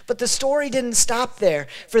 But the story didn't stop there,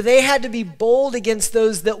 for they had to be bold against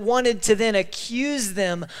those that wanted to then accuse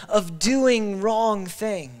them of doing wrong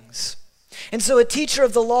things. And so a teacher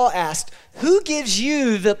of the law asked, "Who gives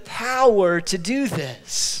you the power to do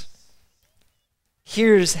this?"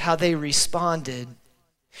 Here's how they responded.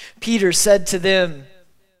 Peter said to them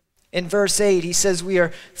in verse 8, he says, "We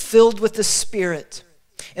are filled with the Spirit,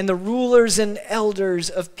 and the rulers and elders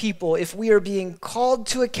of people, if we are being called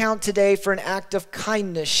to account today for an act of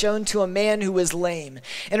kindness shown to a man who was lame,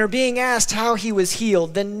 and are being asked how he was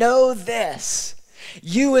healed, then know this,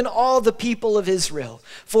 you and all the people of Israel.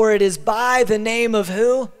 For it is by the name of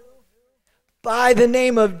who? By the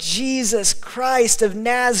name of Jesus Christ of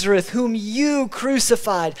Nazareth, whom you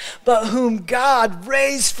crucified, but whom God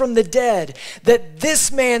raised from the dead, that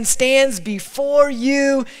this man stands before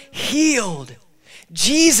you healed.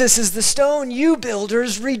 Jesus is the stone you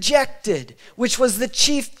builders rejected, which was the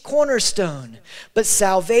chief cornerstone. But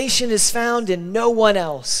salvation is found in no one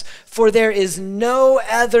else, for there is no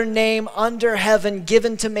other name under heaven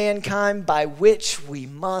given to mankind by which we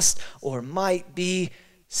must or might be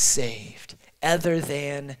saved, other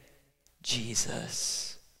than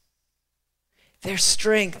Jesus. Their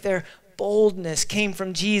strength, their boldness came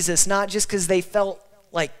from Jesus, not just because they felt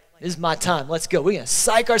like, this is my time, let's go. We're going to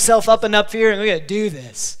psych ourselves up and up here and we're going to do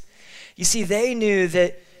this. You see, they knew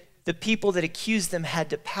that the people that accused them had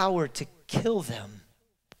the power to kill them.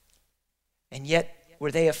 And yet,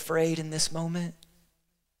 were they afraid in this moment?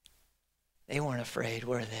 They weren't afraid,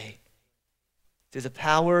 were they? Through the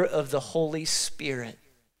power of the Holy Spirit,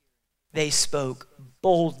 they spoke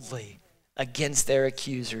boldly against their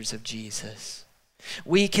accusers of Jesus.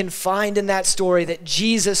 We can find in that story that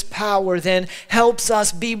Jesus' power then helps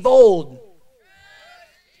us be bold.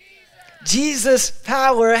 Jesus'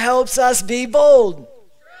 power helps us be bold.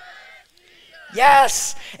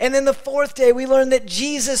 Yes. And then the fourth day, we learn that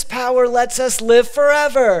Jesus' power lets us live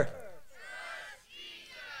forever.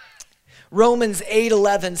 Romans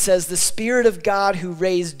 8:11 says, the Spirit of God who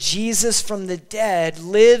raised Jesus from the dead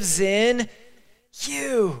lives in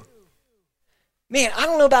you. Man, I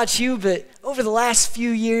don't know about you, but over the last few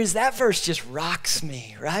years, that verse just rocks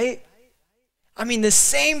me, right? I mean, the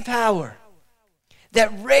same power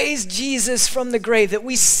that raised Jesus from the grave, that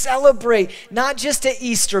we celebrate not just at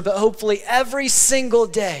Easter, but hopefully every single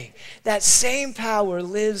day, that same power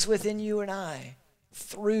lives within you and I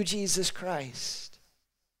through Jesus Christ.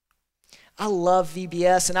 I love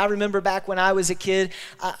VBS, and I remember back when I was a kid,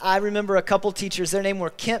 I remember a couple teachers. Their name were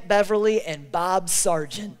Kent Beverly and Bob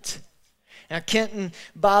Sargent. Now, Kent and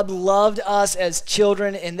Bob loved us as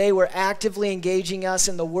children, and they were actively engaging us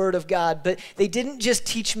in the Word of God. But they didn't just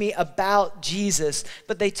teach me about Jesus,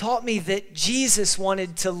 but they taught me that Jesus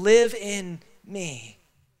wanted to live in me.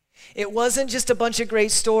 It wasn't just a bunch of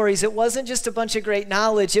great stories. It wasn't just a bunch of great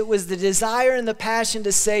knowledge. It was the desire and the passion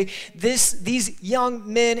to say, these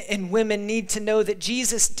young men and women need to know that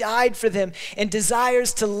Jesus died for them and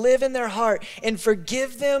desires to live in their heart and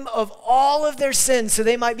forgive them of all of their sins so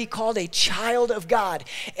they might be called a child of God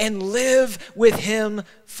and live with him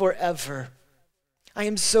forever. I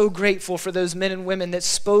am so grateful for those men and women that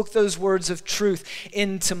spoke those words of truth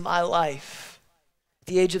into my life. At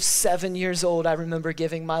the age of 7 years old, I remember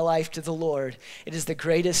giving my life to the Lord. It is the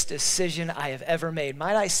greatest decision I have ever made.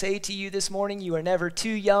 Might I say to you this morning, you are never too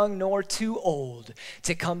young nor too old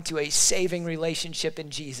to come to a saving relationship in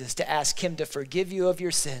Jesus, to ask him to forgive you of your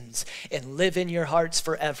sins and live in your hearts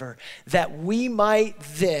forever, that we might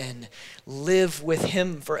then live with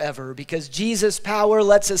him forever, because Jesus' power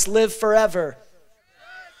lets us live forever.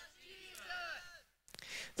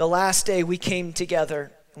 The last day we came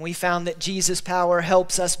together, and we found that Jesus' power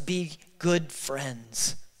helps us be good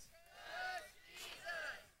friends.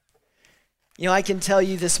 You know, I can tell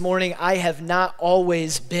you this morning, I have not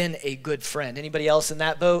always been a good friend. Anybody else in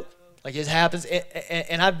that boat? Like, it happens,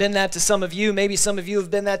 and I've been that to some of you. Maybe some of you have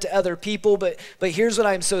been that to other people, but here's what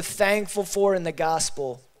I'm so thankful for in the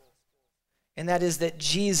gospel, and that is that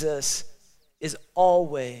Jesus is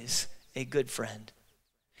always a good friend.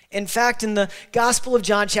 In fact, in the Gospel of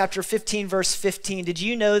John chapter 15, verse 15, did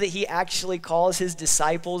you know that he actually calls his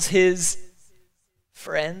disciples his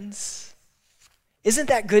friends? Isn't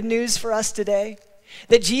that good news for us today?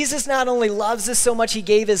 That Jesus not only loves us so much he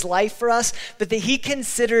gave his life for us, but that he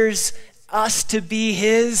considers us to be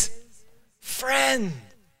his friend.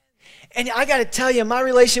 And I got to tell you, my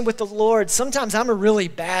relation with the Lord, sometimes I'm a really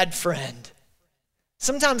bad friend.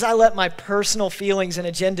 Sometimes I let my personal feelings and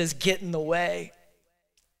agendas get in the way.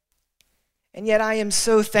 And yet I am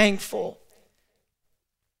so thankful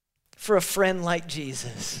for a friend like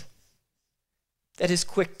Jesus that is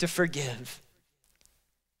quick to forgive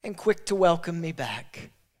and quick to welcome me back.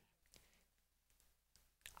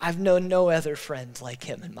 I've known no other friend like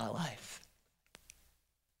him in my life.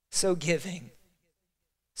 So giving,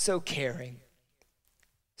 so caring,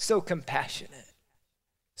 so compassionate,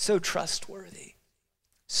 so trustworthy,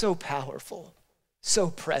 so powerful, so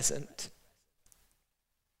present.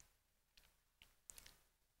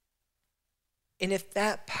 And if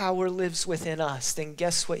that power lives within us, then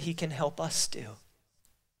guess what he can help us do?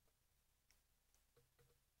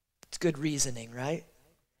 It's good reasoning, right?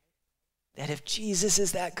 that if Jesus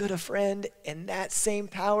is that good a friend and that same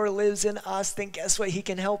power lives in us, then guess what he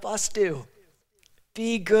can help us do?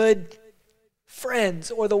 Be good friends.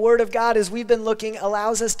 Or the Word of God, as we've been looking,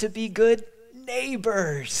 allows us to be good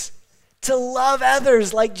neighbors, to love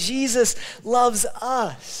others like Jesus loves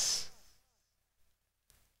us.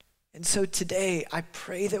 And so today, I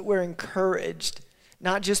pray that we're encouraged,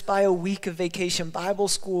 not just by a week of Vacation Bible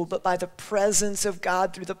School, but by the presence of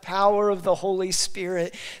God through the power of the Holy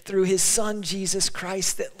Spirit, through his Son, Jesus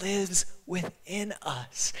Christ, that lives within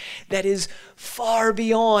us, that is far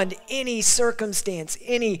beyond any circumstance,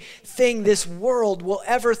 anything this world will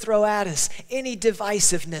ever throw at us, any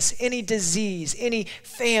divisiveness, any disease, any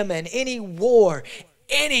famine, any war,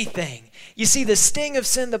 anything. You see, the sting of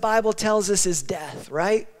sin, the Bible tells us, is death,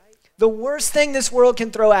 right? The worst thing this world can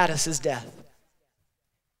throw at us is death.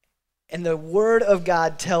 And the Word of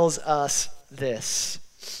God tells us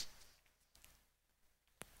this: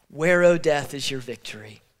 where, O death, is your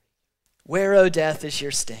victory? Where, O death, is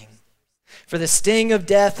your sting? For the sting of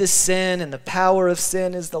death is sin, and the power of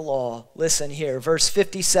sin is the law. Listen here, verse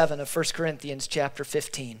 57 of 1 Corinthians chapter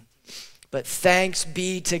 15. But thanks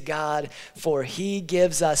be to God, for he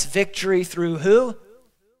gives us victory through who?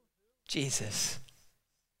 Jesus.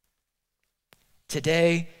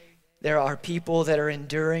 Today, there are people that are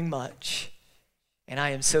enduring much, and I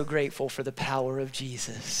am so grateful for the power of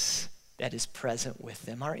Jesus that is present with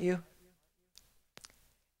them, aren't you?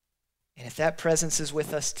 And if that presence is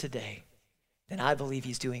with us today, then I believe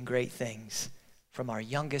he's doing great things, from our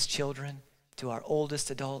youngest children to our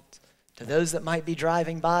oldest adults, to those that might be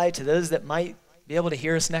driving by, to those that might be able to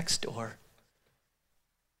hear us next door,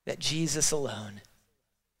 that Jesus alone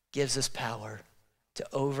gives us power to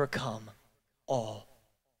overcome all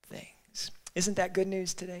things. Isn't that good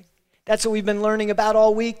news today? That's what we've been learning about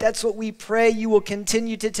all week. That's what we pray you will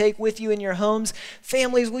continue to take with you in your homes.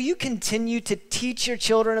 Families, will you continue to teach your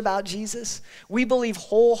children about Jesus? We believe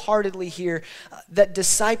wholeheartedly here that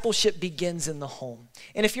discipleship begins in the home.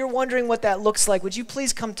 And if you're wondering what that looks like, would you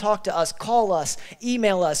please come talk to us, call us,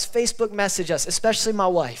 email us, Facebook message us, especially my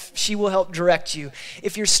wife. She will help direct you.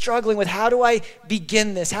 If you're struggling with how do I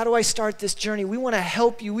begin this, how do I start this journey, we want to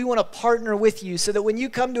help you. We want to partner with you so that when you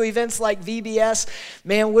come to events like VBS,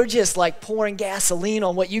 man, we're just like pouring gasoline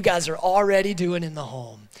on what you guys are already doing in the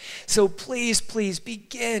home. So please, please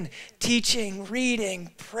begin teaching, reading,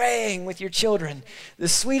 praying with your children. The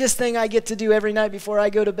sweetest thing I get to do every night before I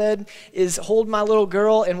go to bed is hold my little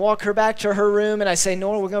girl and walk her back to her room, and I say,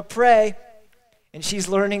 Nora, we're going to pray. And she's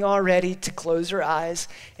learning already to close her eyes,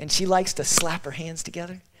 and she likes to slap her hands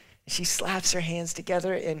together. She slaps her hands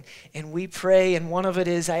together, and we pray, and one of it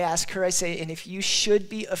is I ask her, I say, and if you should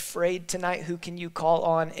be afraid tonight, who can you call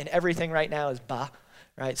on? And everything right now is Ba,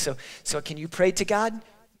 right? So can you pray to God?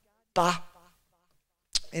 Ba.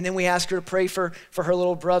 And then we ask her to pray for her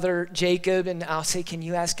little brother, Jacob, and I'll say, can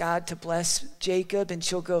you ask God to bless Jacob? And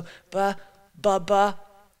she'll go, Ba, Ba, Ba.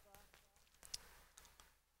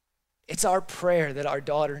 It's our prayer that our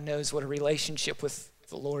daughter knows what a relationship with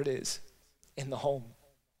the Lord is in the home.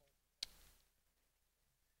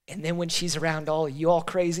 And then when she's around all you all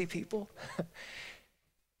crazy people,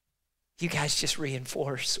 you guys just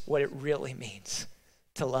reinforce what it really means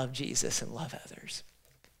to love Jesus and love others.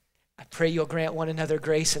 I pray you'll grant one another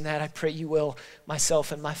grace in that. I pray you will,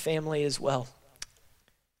 myself and my family as well.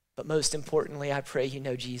 But most importantly, I pray you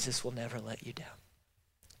know Jesus will never let you down.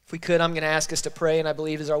 If we could, I'm going to ask us to pray, and I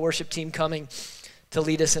believe is our worship team coming to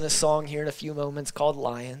lead us in a song here in a few moments called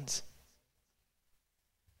Lions.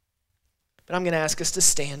 But I'm going to ask us to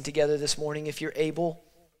stand together this morning if you're able.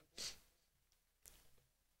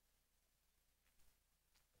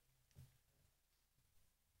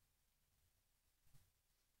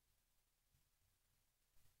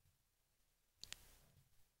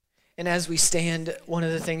 And as we stand, one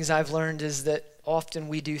of the things I've learned is that often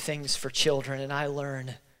we do things for children, and I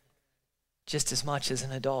learn just as much as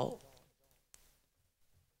an adult.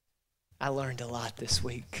 I learned a lot this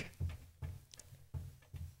week.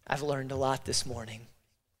 I've learned a lot this morning,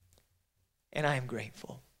 and I am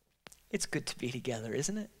grateful. It's good to be together,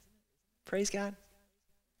 isn't it? Praise God.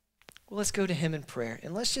 Well, let's go to him in prayer,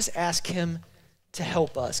 and let's just ask him to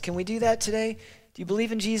help us. Can we do that today? Do you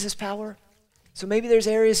believe in Jesus' power? So maybe there's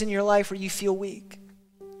areas in your life where you feel weak.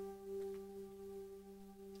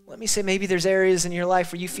 Let me say maybe there's areas in your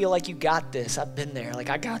life where you feel like you got this. I've been there, like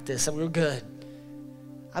I got this, and we're good.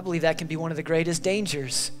 I believe that can be one of the greatest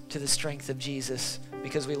dangers to the strength of Jesus,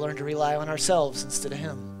 because we learn to rely on ourselves instead of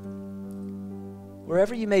him.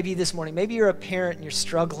 Wherever you may be this morning, maybe you're a parent and you're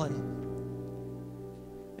struggling.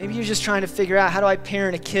 Maybe you're just trying to figure out, how do I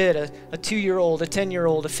parent a kid, a 2-year-old, a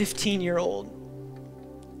 10-year-old, a 15-year-old?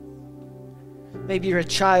 Maybe you're a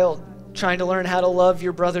child trying to learn how to love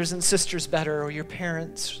your brothers and sisters better, or your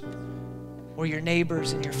parents, or your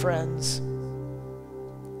neighbors and your friends.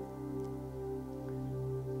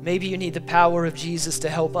 Maybe you need the power of Jesus to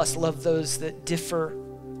help us love those that differ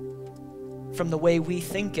from the way we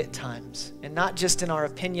think at times, and not just in our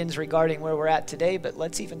opinions regarding where we're at today, but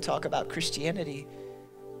let's even talk about Christianity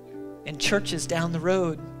and churches down the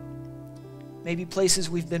road. Maybe places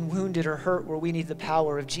we've been wounded or hurt where we need the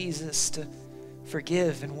power of Jesus to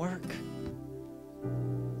forgive and work.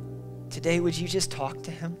 Today, would you just talk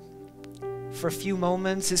to him for a few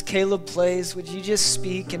moments as Caleb plays? Would you just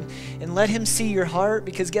speak and let him see your heart?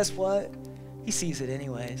 Because guess what? He sees it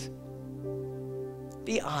anyways.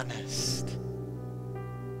 Be honest.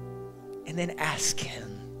 And then ask him.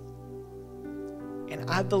 And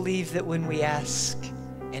I believe that when we ask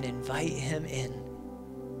and invite him in,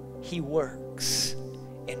 he works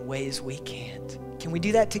in ways we can't. Can we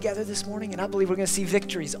do that together this morning? And I believe we're going to see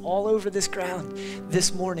victories all over this ground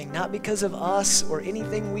this morning, not because of us or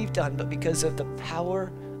anything we've done, but because of the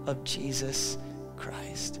power of Jesus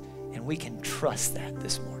Christ. And we can trust that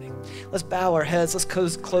this morning. Let's bow our heads.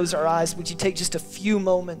 Let's close our eyes. Would you take just a few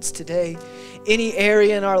moments today, any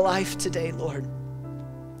area in our life today, Lord,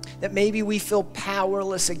 that maybe we feel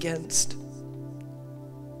powerless against?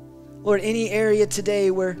 Lord, any area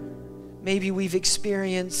today where maybe we've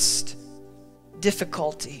experienced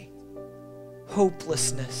difficulty,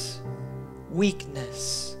 hopelessness,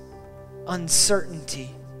 weakness, uncertainty,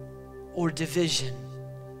 or division.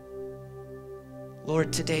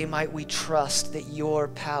 Lord, today might we trust that your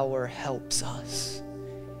power helps us,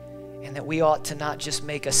 and that we ought to not just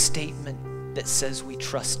make a statement that says we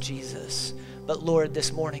trust Jesus, but Lord,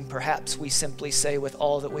 this morning perhaps we simply say with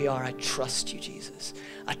all that we are, I trust you, Jesus.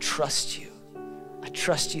 I trust you. I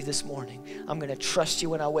trust you this morning. I'm going to trust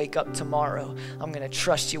you when I wake up tomorrow. I'm going to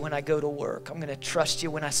trust you when I go to work. I'm going to trust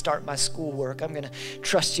you when I start my schoolwork. I'm going to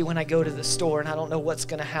trust you when I go to the store and I don't know what's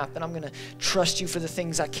going to happen. I'm going to trust you for the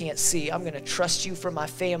things I can't see. I'm going to trust you for my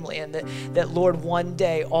family, and that Lord, one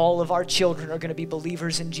day all of our children are going to be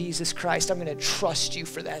believers in Jesus Christ. I'm going to trust you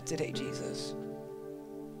for that today, Jesus.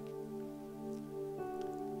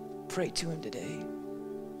 Pray to him today.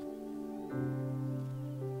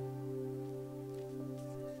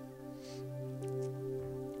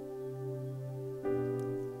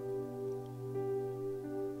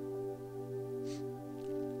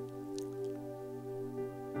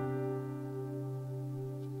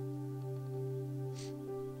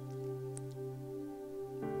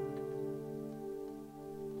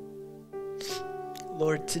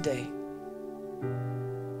 Lord, today,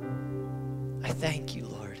 I thank you,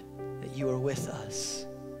 Lord, that you are with us.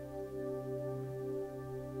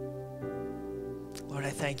 Lord, I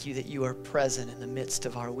thank you that you are present in the midst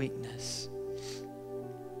of our weakness.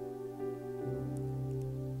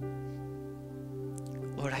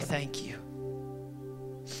 Lord, I thank you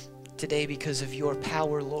today because of your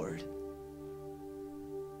power, Lord.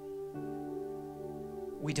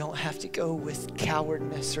 We don't have to go with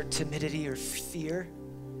cowardness or timidity or fear.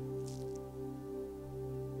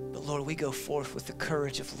 But Lord, we go forth with the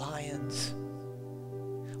courage of lions,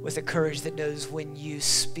 with a courage that knows when you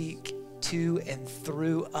speak to and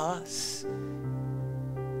through us,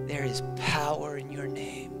 there is power in your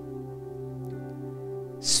name.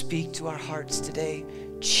 Speak to our hearts today.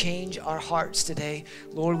 Change our hearts today.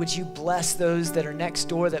 Lord, would you bless those that are next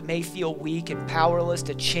door that may feel weak and powerless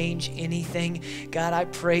to change anything? God, I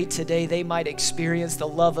pray today they might experience the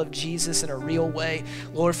love of Jesus in a real way.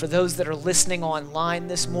 Lord, for those that are listening online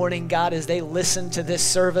this morning, God, as they listen to this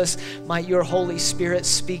service, might your Holy Spirit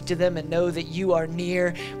speak to them and know that you are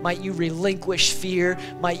near. Might you relinquish fear.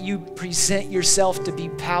 Might you present yourself to be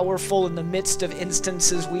powerful in the midst of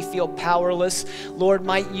instances we feel powerless. Lord,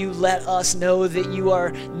 might you let us know that you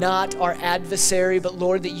are not our adversary, but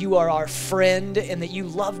Lord, that you are our friend, and that you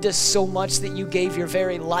loved us so much that you gave your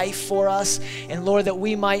very life for us. And Lord, that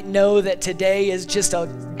we might know that today is just a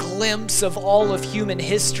glimpse of all of human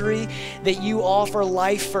history, that you offer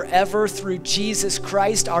life forever through Jesus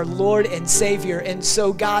Christ, our Lord and Savior. And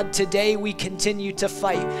so God, today we continue to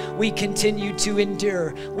fight. We continue to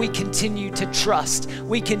endure. We continue to trust.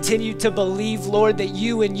 We continue to believe, Lord, that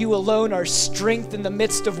you and you alone are strength in the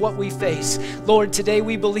midst of what we face. Lord, today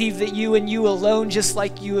we believe that you and you alone, just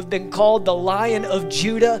like you have been called the Lion of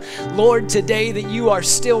Judah, Lord, today that you are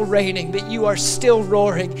still reigning, that you are still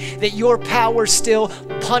roaring, that your power still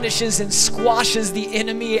punishes vanquishes and squashes the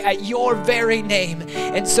enemy at your very name.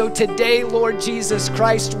 And so today, Lord Jesus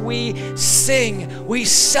Christ, we sing, we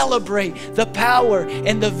celebrate the power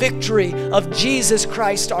and the victory of Jesus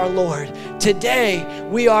Christ our Lord. Today,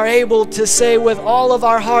 we are able to say with all of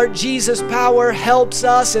our heart, Jesus' power helps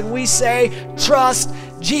us, and we say, trust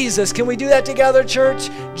Jesus. Can we do that together, church?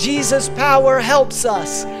 Jesus' power helps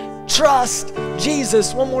us. Trust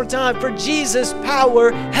Jesus. One more time. For Jesus'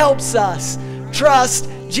 power helps us. Trust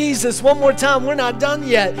Jesus. One more time. We're not done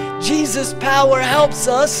yet. Jesus' power helps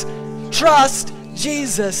us. Trust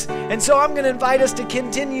Jesus. And so I'm going to invite us to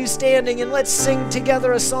continue standing, and let's sing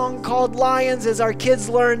together a song called Lions as our kids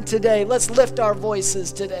learn today. Let's lift our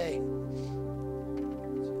voices today.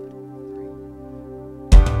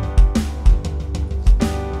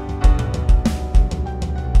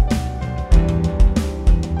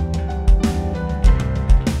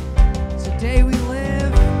 Today we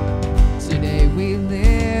live, today we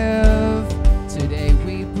live, today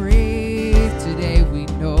we breathe, today we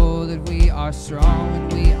know that we are strong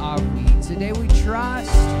and we are weak. Today we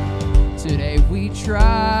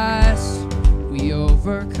trust, we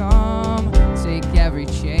overcome. Take every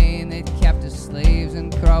chain that kept us slaves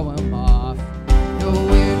and throw them off. No,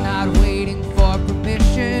 we're not waiting for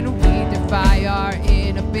permission. We defy our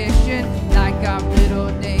inhibition. Like our middle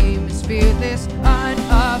name is fearless,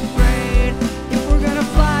 unafraid. If we're gonna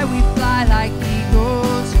fly, we fly like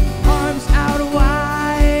eagles, arms out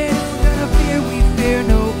wide. If we're gonna fear, we fear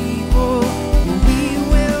no evil. We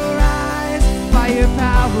will rise by your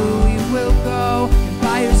power, we will go, and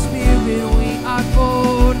by your spirit we are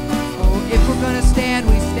bold. Oh, if we're gonna stand,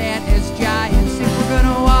 we stand as giants. If we're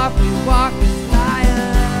gonna walk, we walk as lions.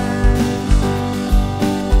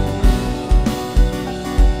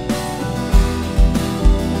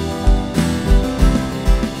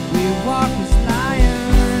 We walk as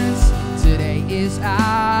lions. Today is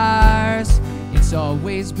ours. It's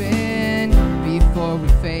always been. Before we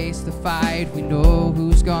face the fight, we know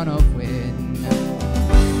who's gonna win.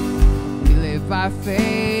 We live by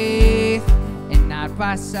faith and not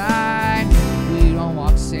by sight. We don't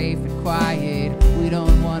walk safe and quiet. We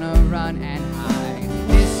don't wanna run and hide.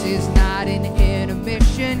 This is not an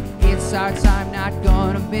intermission. It's our time, not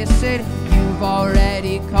gonna miss it. You've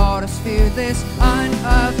already called us fearless,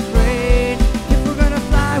 unafraid. If we're gonna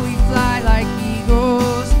fly, we fly like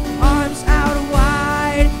eagles, arms out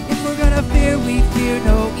wide. If we're gonna fear, we fear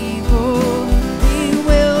no evil. We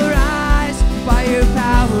will rise by your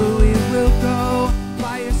power, we will go.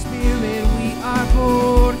 By your spirit, we are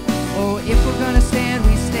bold. Oh, if we're gonna stand,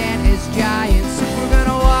 we stand as giants. If we're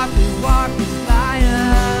gonna walk, we walk as lions.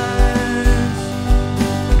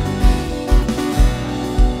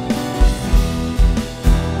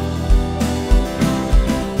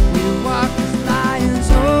 We walk as lions.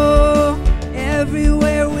 Oh,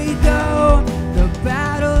 everywhere we go, the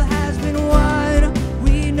battle has been won.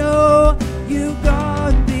 We know you've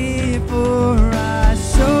gone before us.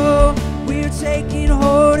 So we're taking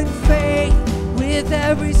hold in faith. With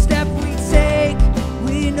every step we take,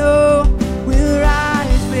 we know we'll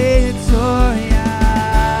rise victorious.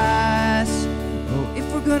 Oh, if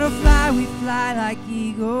we're gonna fly, we fly like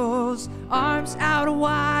eagles, arms out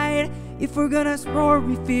wide. If we're gonna roar,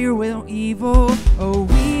 we fear no evil. Oh,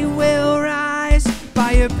 we will rise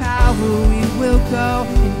by your power, we will go,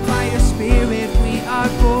 and by your spirit we are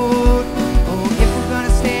bold. Oh, if we're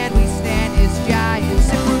gonna stand, we stand as giants.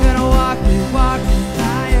 If we're gonna walk, we walk as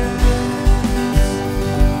lions.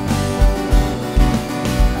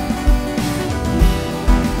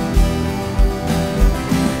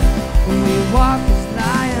 We walk as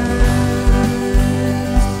lions.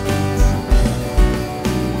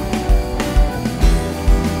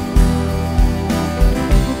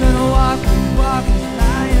 We're gonna walk, we walk as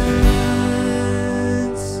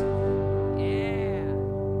lions. Yeah.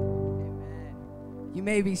 Amen. You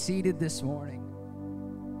may be seated this morning.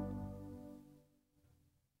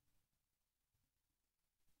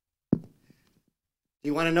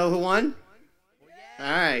 You want to know who won? All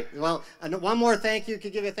right. Well, one more thank you.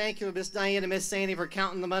 Could give a thank you to Miss Diane and Miss Sandy for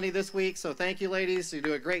counting the money this week. So thank you, ladies. You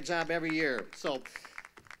do a great job every year. So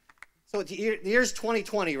the year's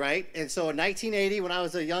 2020, right? And so in 1980, when I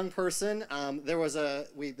was a young person, there was the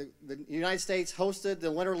United States hosted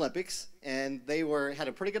the Winter Olympics, and they had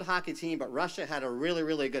a pretty good hockey team, but Russia had a really,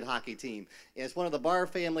 really good hockey team. It's one of the Barr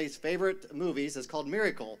family's favorite movies. It's called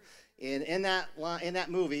Miracle. And in that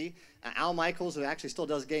movie, Al Michaels, who actually still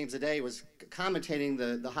does games today, was commentating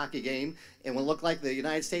the hockey game. And when it looked like the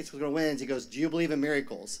United States was going to win, he goes, "Do you believe in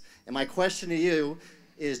miracles?" And my question to you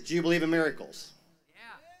is, do you believe in miracles?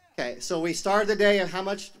 Yeah. Okay, so we started the day, and how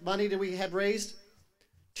much money did we have raised?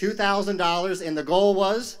 $2,000, and the goal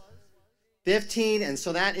was 15, and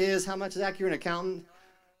so that is, how much, Zach? You're an accountant?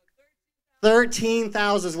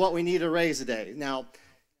 13,000 is what we need to raise today. Now,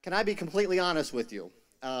 can I be completely honest with you?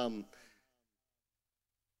 I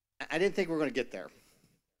didn't think we were going to get there.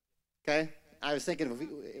 Okay? I was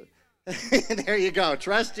thinking, there you go.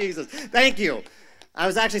 Trust Jesus. Thank you. I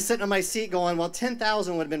was actually sitting on my seat going, well,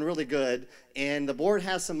 10,000 would have been really good, and the board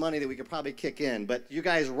has some money that we could probably kick in, but you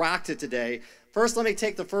guys rocked it today. First, let me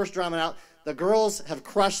take the first drama out. The girls have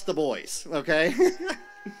crushed the boys, okay?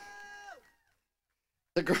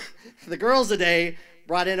 The girls today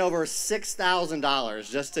brought in over $6,000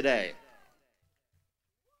 just today.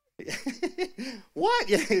 What?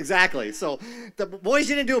 Yeah, exactly. So the boys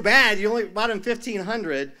didn't do bad. You only brought in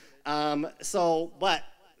 $1,500. But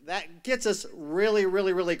that gets us really,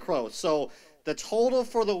 really, really close. So the total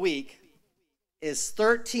for the week is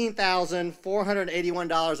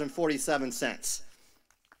 $13,481.47.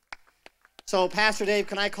 So Pastor Dave,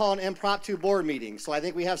 can I call an impromptu board meeting? So I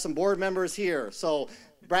think we have some board members here. So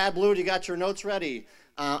Brad Blue, you got your notes ready?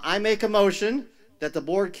 I make a motion that the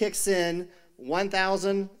board kicks in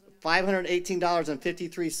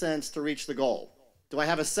 $1,518.53 to reach the goal. Do I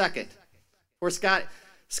have a second? Where's Scott?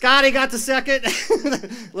 Scotty got the second.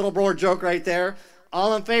 Little board joke right there.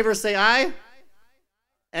 All in favor say aye.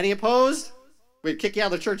 Any opposed? We'd kick you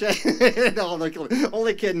out of the church. No,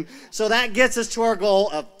 only kidding. So that gets us to our goal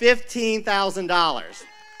of $15,000.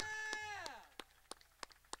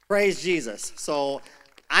 Praise Jesus. So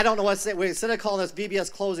I don't know what to say. Instead of calling this VBS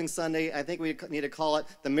Closing Sunday, I think we need to call it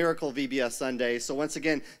the Miracle VBS Sunday. So once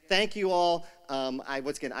again, thank you all. I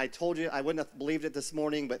told you I wouldn't have believed it this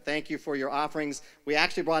morning, but thank you for your offerings. We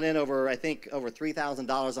actually brought in over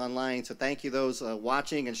 $3,000 online. So thank you those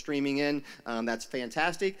watching and streaming in. That's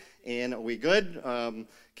fantastic. And are we good?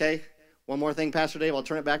 Okay. One more thing, Pastor Dave. I'll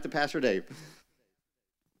turn it back to Pastor Dave.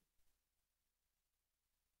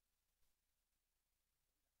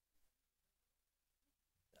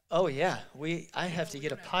 Oh yeah, I have to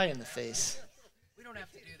get a pie in the face. We don't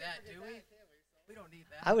have to do that, do we? We don't need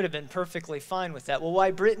that. I would have been perfectly fine with that. Well,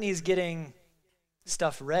 while Brittany's getting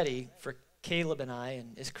stuff ready for Caleb and I,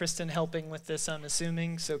 and is Kristen helping with this, I'm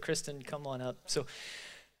assuming? So Kristen, come on up. So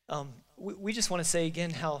we just want to say again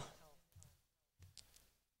how,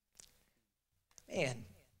 man,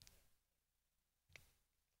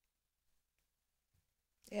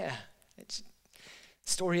 yeah, it's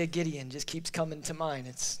story of Gideon just keeps coming to mind.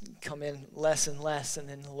 It's come in less and less, and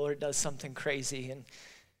then the Lord does something crazy. And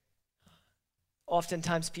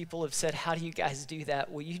oftentimes people have said, how do you guys do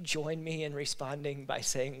that? Will you join me in responding by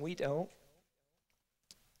saying, we don't?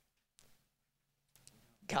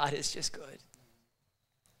 God is just good.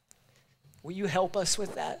 Will you help us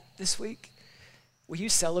with that this week? Will you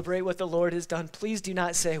celebrate what the Lord has done? Please do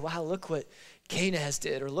not say, wow, look what KNAZ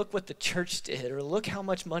did, or look what the church did, or look how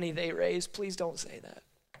much money they raised. Please don't say that.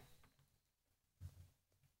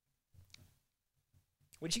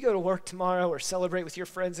 Would you go to work tomorrow or celebrate with your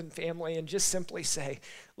friends and family and just simply say,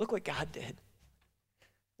 look what God did.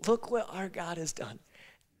 Look what our God has done.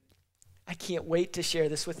 I can't wait to share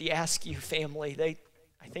this with the Askew family. They,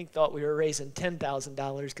 I think, thought we were raising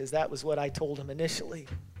 $10,000 because that was what I told them initially.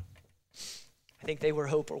 I think they were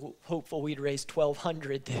hopeful we'd raise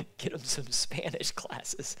 $1,200 to get them some Spanish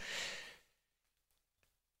classes.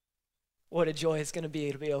 What a joy it's going to be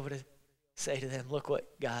able to say to them, look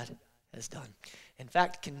what God has done. In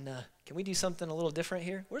fact, can we do something a little different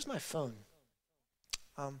here? Where's my phone?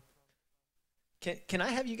 Can I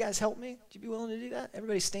have you guys help me? Would you be willing to do that?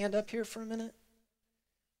 Everybody stand up here for a minute.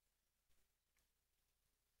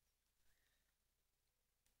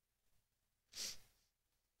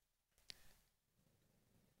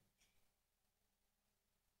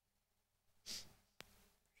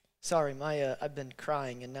 Sorry, I've been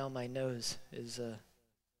crying and now my nose is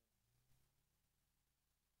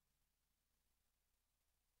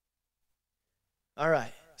All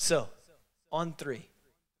right. So, on 3.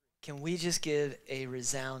 Can we just give a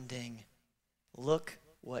resounding look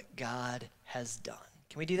what God has done?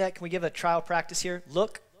 Can we do that? Can we give a trial practice here?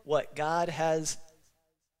 Look what God has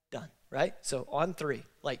done, right? So, on 3.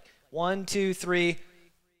 Like 1, 2, 3,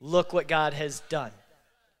 look what God has done.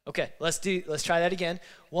 Okay, let's try that again.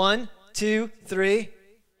 1, 2, 3.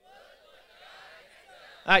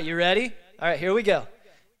 All right, you ready? All right, here we go.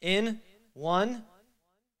 In 1,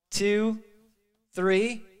 2,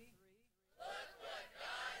 3.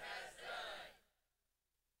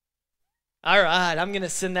 All right, I'm going to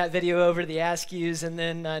send that video over to the Askews, and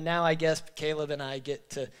then now I guess Caleb and I get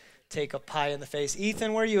to take a pie in the face.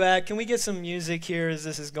 Ethan, where are you at? Can we get some music here as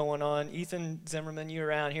this is going on? Ethan Zimmerman, you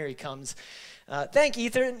around? Here he comes. Thank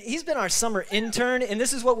Ethan. He's been our summer intern, and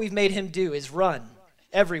this is what we've made him do, is run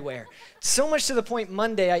everywhere. So much to the point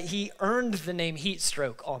Monday, he earned the name Heat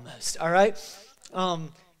Stroke almost, all right?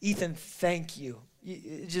 Ethan, thank you.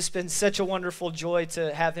 It's just been such a wonderful joy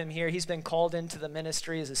to have him here. He's been called into the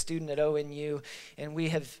ministry as a student at ONU, and we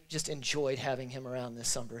have just enjoyed having him around this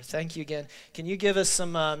summer. Thank you again. Can you give us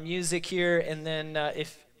some music here, and then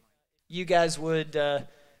if you guys would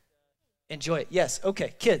enjoy it. Yes,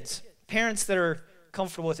 okay, kids, parents that are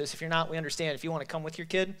comfortable with this. If you're not, we understand. If you want to come with your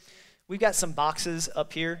kid, we've got some boxes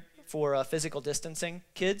up here for physical distancing.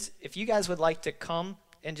 Kids, if you guys would like to come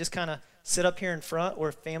and just kind of sit up here in front,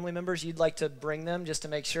 or family members, you'd like to bring them just to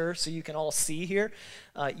make sure so you can all see here,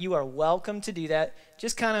 you are welcome to do that.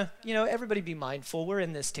 Just kind of, everybody be mindful. We're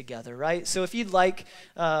in this together, right? So if you'd like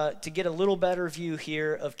to get a little better view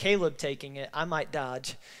here of Caleb taking it, I might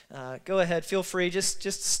dodge. Go ahead, feel free. Just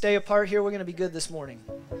stay apart here. We're going to be good this morning.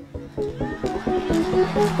 Come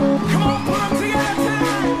on, put them together.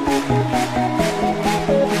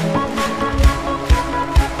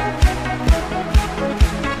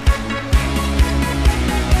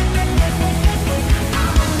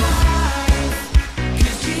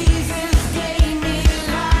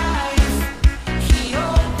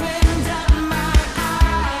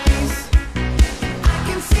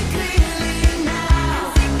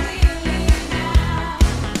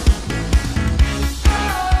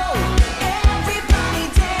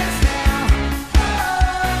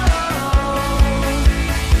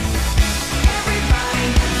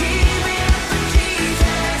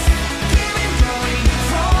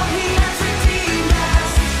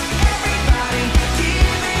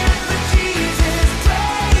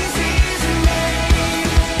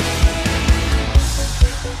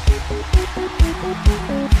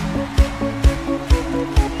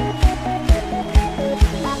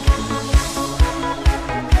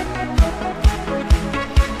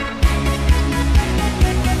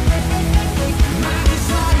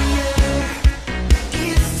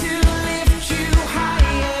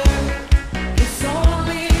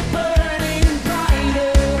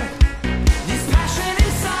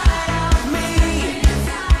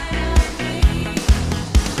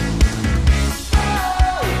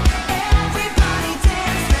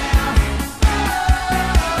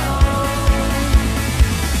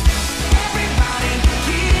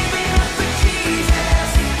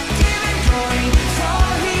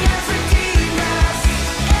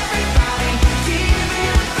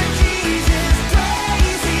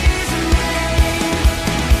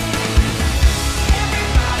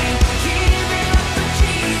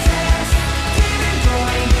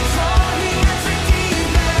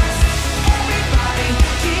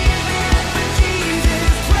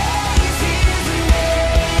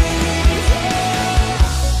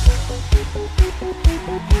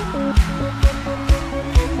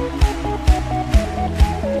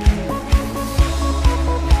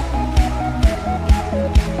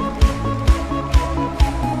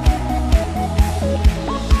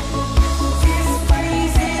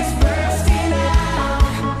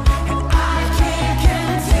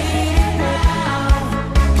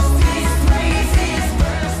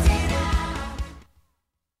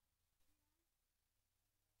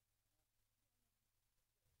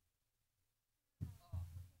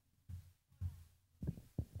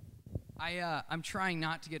 I'm trying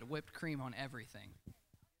not to get whipped cream on everything.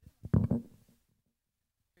 Here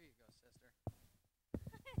you go, sister.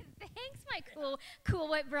 Thanks, my cool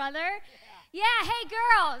white brother. Yeah, hey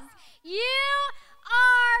girls, you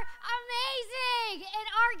are amazing, and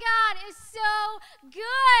our God is so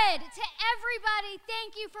good to everybody.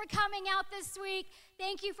 Thank you for coming out this week.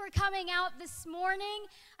 Thank you for coming out this morning.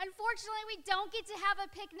 Unfortunately, we don't get to have a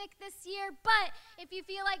picnic this year, but if you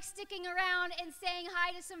feel like sticking around and saying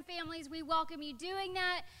hi to some families, we welcome you doing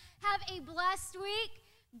that. Have a blessed week.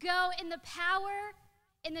 Go in the power,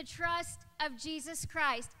 in the trust of Jesus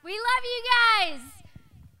Christ. We love you guys.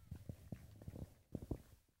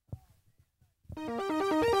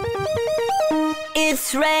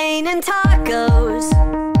 It's raining tacos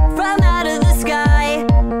from out of the sky.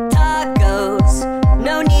 Tacos,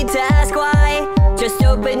 no need to ask why. Just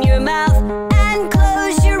open your mouth and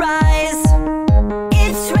close your eyes.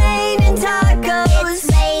 It's raining tacos. It's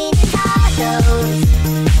raining tacos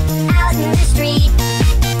out in the street.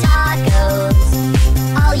 Tacos,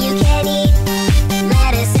 all you can eat.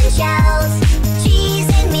 Lettuce and shells, cheese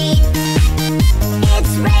and meat.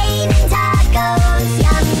 It's raining tacos.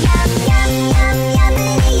 Yum, yum, yum, yum, yum,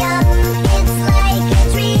 yum. It's like a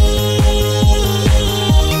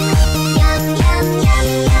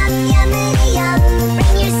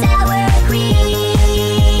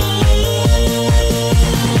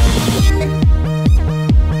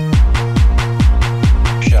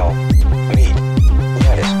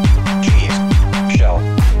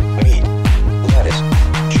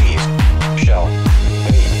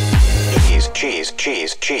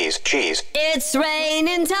cheese, cheese, cheese. It's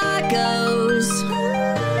raining tacos.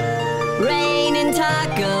 Raining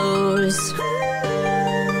tacos.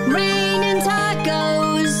 Raining tacos.